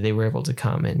that they were able to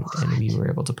come and we were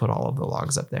able to put all of the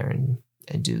logs up there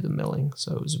and do the milling.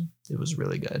 So it was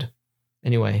really good.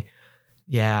 Anyway,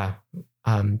 there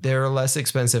are less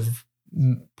expensive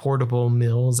portable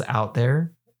mills out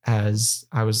there, as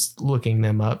I was looking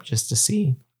them up just to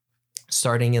see,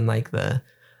 starting in like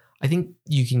I think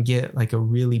you can get like a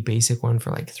really basic one for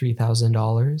like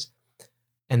 $3,000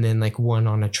 and then like one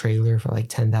on a trailer for like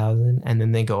 $10,000. And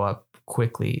then they go up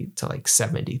quickly to like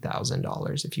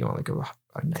 $70,000 if you want like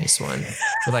a nice one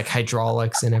with like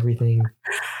hydraulics and everything.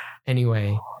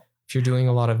 Anyway, if you're doing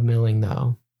a lot of milling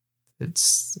though,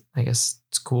 I guess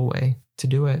it's a cool way to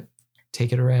do it.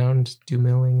 Take it around, do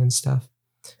milling and stuff.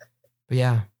 But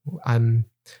yeah, I'm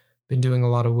been doing a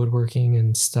lot of woodworking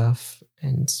and stuff,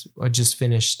 and I just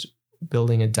finished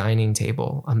building a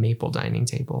maple dining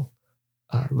table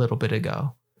a little bit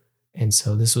ago. And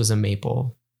so this was a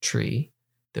maple tree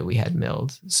that we had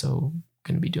milled. So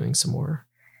going to be doing some more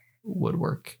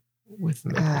woodwork with the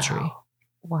maple tree.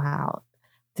 Wow.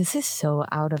 This is so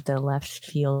out of the left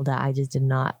field that I did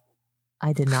not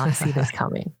see this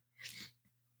coming.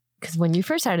 Because when you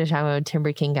first started talking about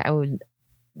Timber King, I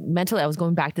was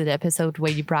going back to the episode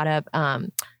where you brought up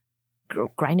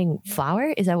grinding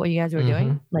flour. Is that what you guys were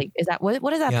doing? Like, is that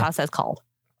what is that process called?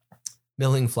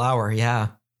 Milling flour. Yeah.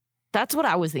 That's what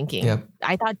I was thinking. Yep.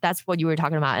 I thought that's what you were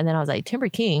talking about. And then I was like, Timber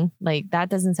King, like that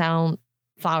doesn't sound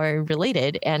flour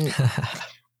related. And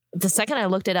the second I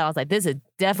looked at it, I was like, this is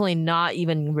definitely not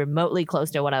even remotely close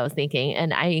to what I was thinking.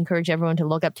 And I encourage everyone to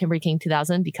look up Timber King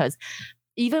 2000, because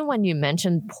even when you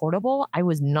mentioned portable, I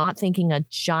was not thinking a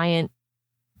giant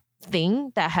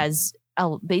thing that has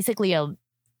basically a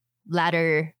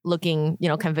ladder looking,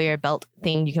 conveyor belt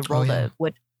thing you can roll the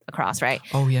wood across, right?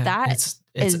 Oh yeah.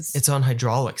 It's on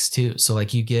hydraulics too. So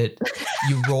like you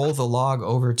roll the log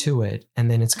over to it,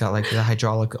 and then it's got like the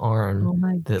hydraulic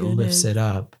arm that lifts it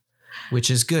up,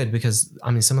 which is good because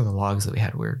I mean some of the logs that we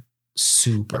had were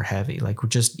super heavy. Like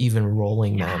just even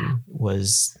rolling them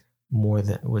was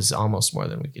almost more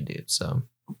than we could do. So,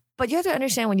 but you have to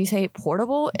understand when you say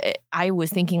portable, I was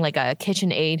thinking like a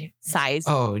KitchenAid size.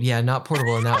 Oh yeah, not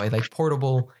portable in that way. Like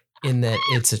portable in that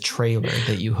it's a trailer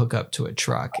that you hook up to a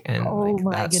truck, and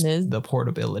that's the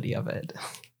portability of it.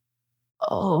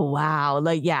 Oh wow!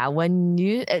 Like yeah, when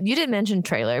you didn't mention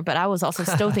trailer, but I was also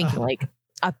still thinking like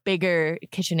a bigger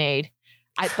KitchenAid.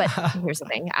 But here's the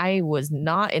thing: I was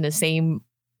not in the same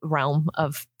realm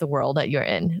of the world that you're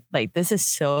in. Like this is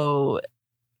so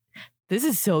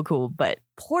cool, but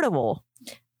portable.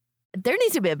 There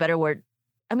needs to be a better word.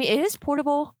 I mean, it is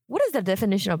portable. What is the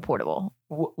definition of portable?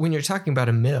 When you're talking about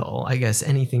a mill, I guess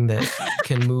anything that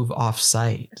can move off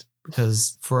site,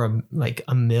 because for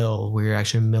a mill where you're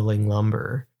actually milling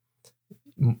lumber,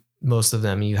 most of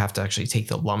them you have to actually take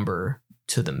the lumber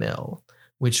to the mill,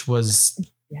 which was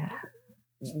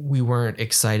we weren't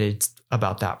excited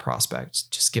about that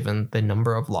prospect, just given the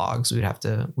number of logs we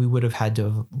would have had to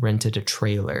have rented a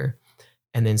trailer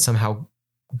and then somehow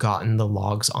gotten the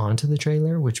logs onto the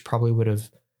trailer, which probably would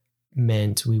have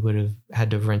meant we would have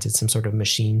had to have rented some sort of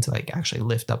machine to like actually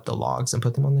lift up the logs and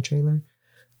put them on the trailer.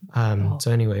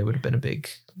 So anyway, it would have been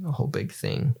a whole big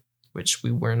thing, which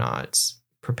we were not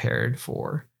prepared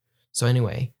for. So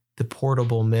anyway, the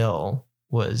portable mill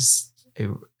was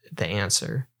the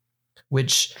answer,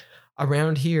 which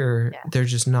around here, there's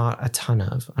just not a ton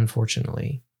of,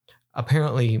 unfortunately.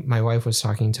 Apparently, my wife was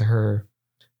talking to her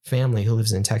family who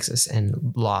lives in Texas,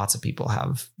 and lots of people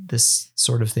have this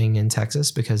sort of thing in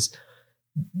Texas because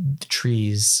the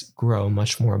trees grow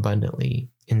much more abundantly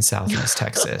in Southeast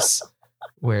Texas,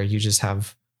 where you just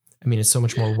have, I mean, it's so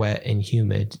much more wet and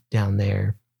humid down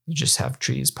there. You just have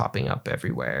trees popping up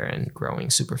everywhere and growing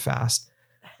super fast.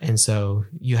 And so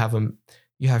you have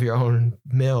your own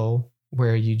mill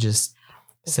where you just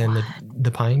send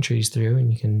the pine trees through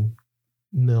and you can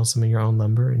mill some of your own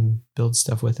lumber and build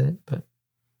stuff with it. But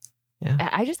yeah,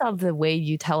 I just love the way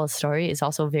you tell a story is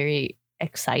also very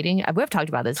exciting. We've talked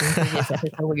about this in previous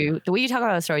episode the way you talk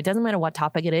about a story, it doesn't matter what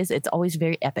topic it is, it's always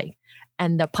very epic.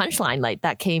 And the punchline like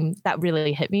that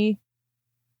really hit me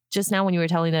just now when you were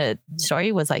telling the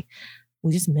story was like,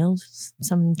 we just milled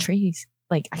some trees.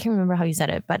 Like, I can't remember how you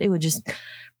said it, but it was just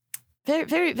very,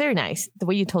 very, very nice the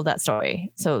way you told that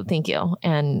story. So thank you.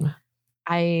 And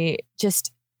I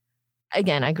just,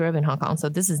 again, I grew up in Hong Kong, so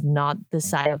this is not the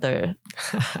side of the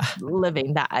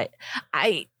living that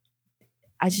I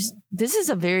just, this is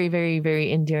a very, very,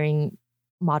 very endearing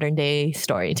modern day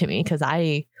story to me because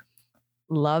I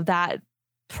love that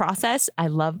process. I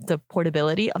love the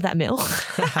portability of that mill.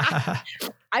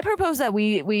 I propose that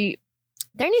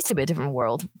there needs to be a different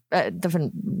word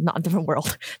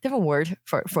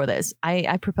for this.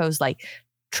 I propose like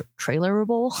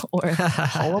trailerable or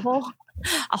haulable.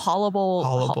 A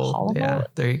haulable. Yeah,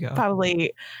 there you go.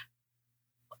 Probably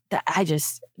that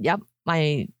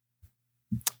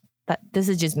this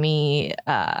is just me,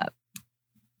 my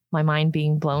mind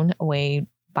being blown away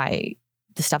by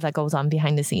the stuff that goes on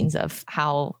behind the scenes of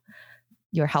how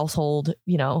your household,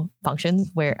 functions,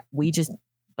 where we just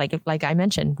like I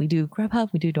mentioned, we do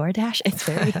Grubhub, we do DoorDash. It's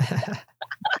very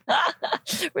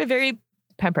we're very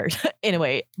pampered in a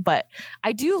way, but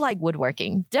I do like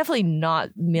woodworking. Definitely not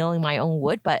milling my own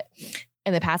wood, but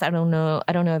in the past, I don't know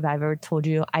if I've ever told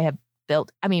you I have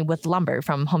built, with lumber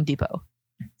from Home Depot.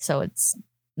 So it's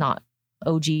not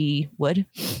OG wood.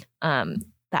 That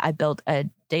I built a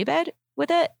daybed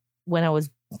with it when I was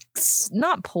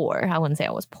not poor. I wouldn't say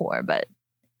I was poor, but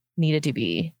needed to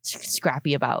be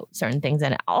scrappy about certain things.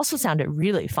 And it also sounded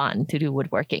really fun to do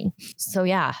woodworking. So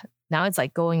yeah, now it's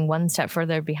like going one step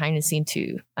further behind the scene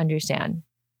to understand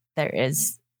there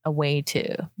is a way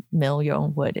to mill your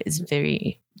own wood is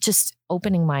very just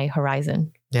opening my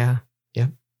horizon. Yeah. Yeah.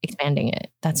 Expanding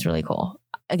it. That's really cool.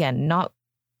 Again, not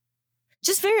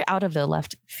just very out of the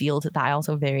left field that I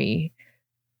also I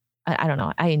don't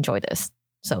know. I enjoy this.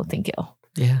 So thank you.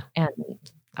 Yeah. And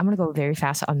I'm going to go very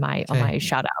fast on my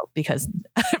shout out because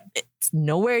it's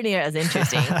nowhere near as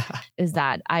interesting is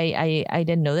that I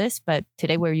didn't know this, but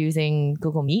today we're using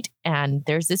Google Meet and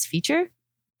there's this feature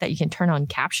that you can turn on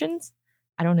captions.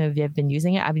 I don't know if you've been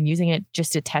using it. I've been using it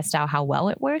just to test out how well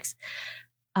it works.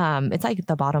 It's like at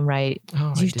the bottom right.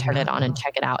 You turn it on and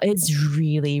check it out. It's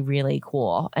really, really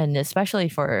cool. And especially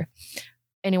for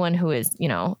anyone who is,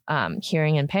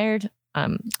 hearing impaired.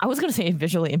 I was going to say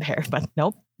visually impaired, but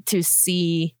nope. To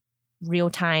see real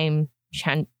time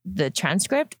the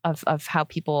transcript of how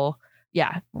people,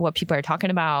 what people are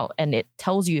talking about, and it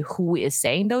tells you who is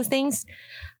saying those things,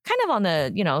 kind of on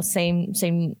the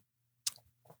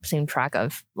same track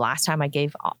of last time I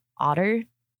gave Otter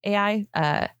AI,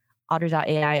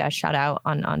 Otter.ai a shout out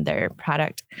on their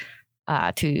product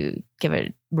to give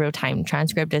a real time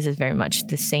transcript. This is very much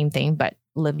the same thing, but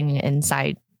living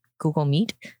inside Google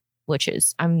Meet, which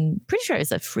is, I'm pretty sure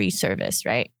it's a free service,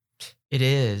 right? It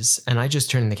is. And I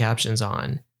just turned the captions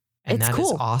on and it's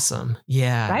cool. Is awesome.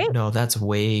 Yeah. Right? No, that's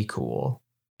way cool.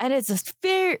 And it's a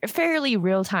fairly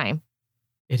real time.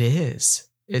 It is.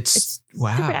 It's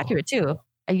wow. Super accurate too.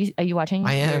 Are you watching?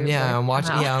 I am. Yeah, I'm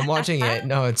watching. Yeah, I'm watching it.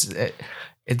 No,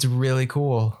 it's really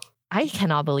cool. I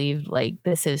cannot believe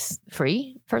this is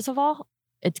free. First of all,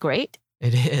 it's great.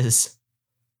 It is.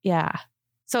 Yeah.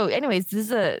 So anyways,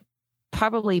 this is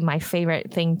probably my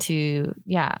favorite thing to,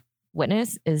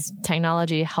 witness is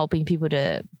technology helping people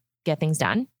to get things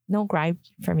done. No gripe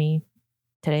for me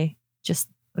today. Just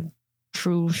a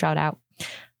true shout out.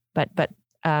 But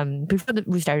before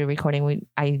we started recording,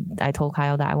 I told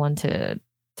Kyle that I want to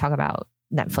talk about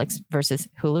Netflix versus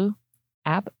Hulu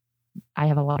app. I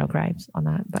have a lot of gripes on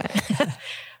that, but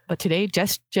but today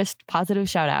just positive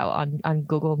shout out on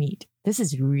Google Meet. This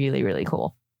is really, really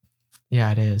cool.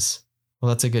 Yeah, it is. Well,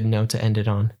 that's a good note to end it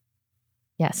on.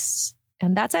 Yes.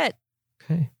 And that's it.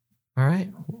 Okay. All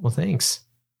right. Well, thanks.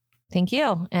 Thank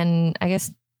you. And I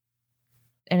guess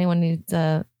anyone needs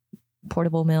a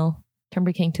portable mill,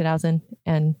 Timber King 2000.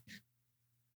 And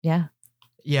yeah.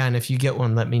 Yeah. And if you get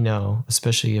one, let me know,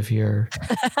 especially if you're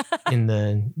in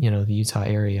the Utah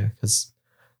area. Because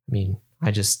I mean,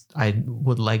 I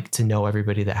would like to know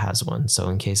everybody that has one. So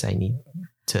in case I need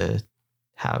to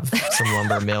have some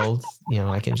lumber milled,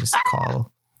 I can just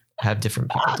have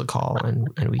different people to call and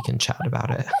we can chat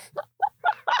about it.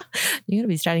 You're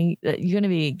going to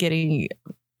be getting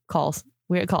calls,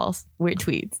 weird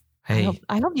tweets. Hey,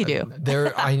 I hope you do.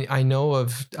 I know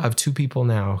of 2 people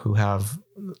now who have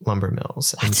lumber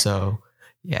mills. And so,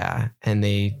 yeah. And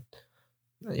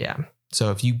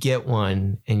so if you get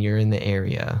one and you're in the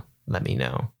area, let me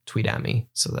know. Tweet at me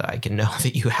so that I can know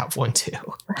that you have one too.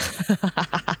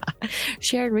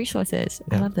 Shared resources.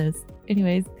 Yeah. I love this.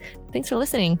 Anyways, thanks for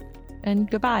listening and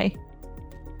goodbye.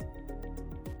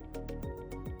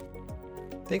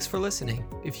 Thanks for listening.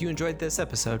 If you enjoyed this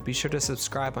episode, be sure to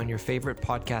subscribe on your favorite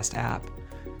podcast app.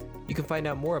 You can find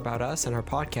out more about us and our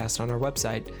podcast on our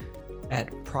website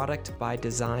at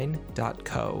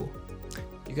productbydesign.co.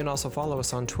 You can also follow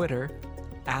us on Twitter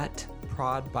at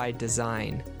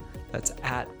prodbydesign. That's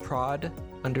at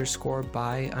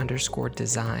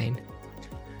prod_by_design.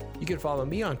 You can follow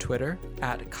me on Twitter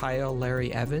at Kyle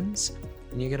Larry Evans.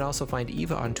 And you can also find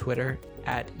Eva on Twitter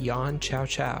at Yan Chow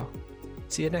Chow.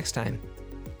 See you next time.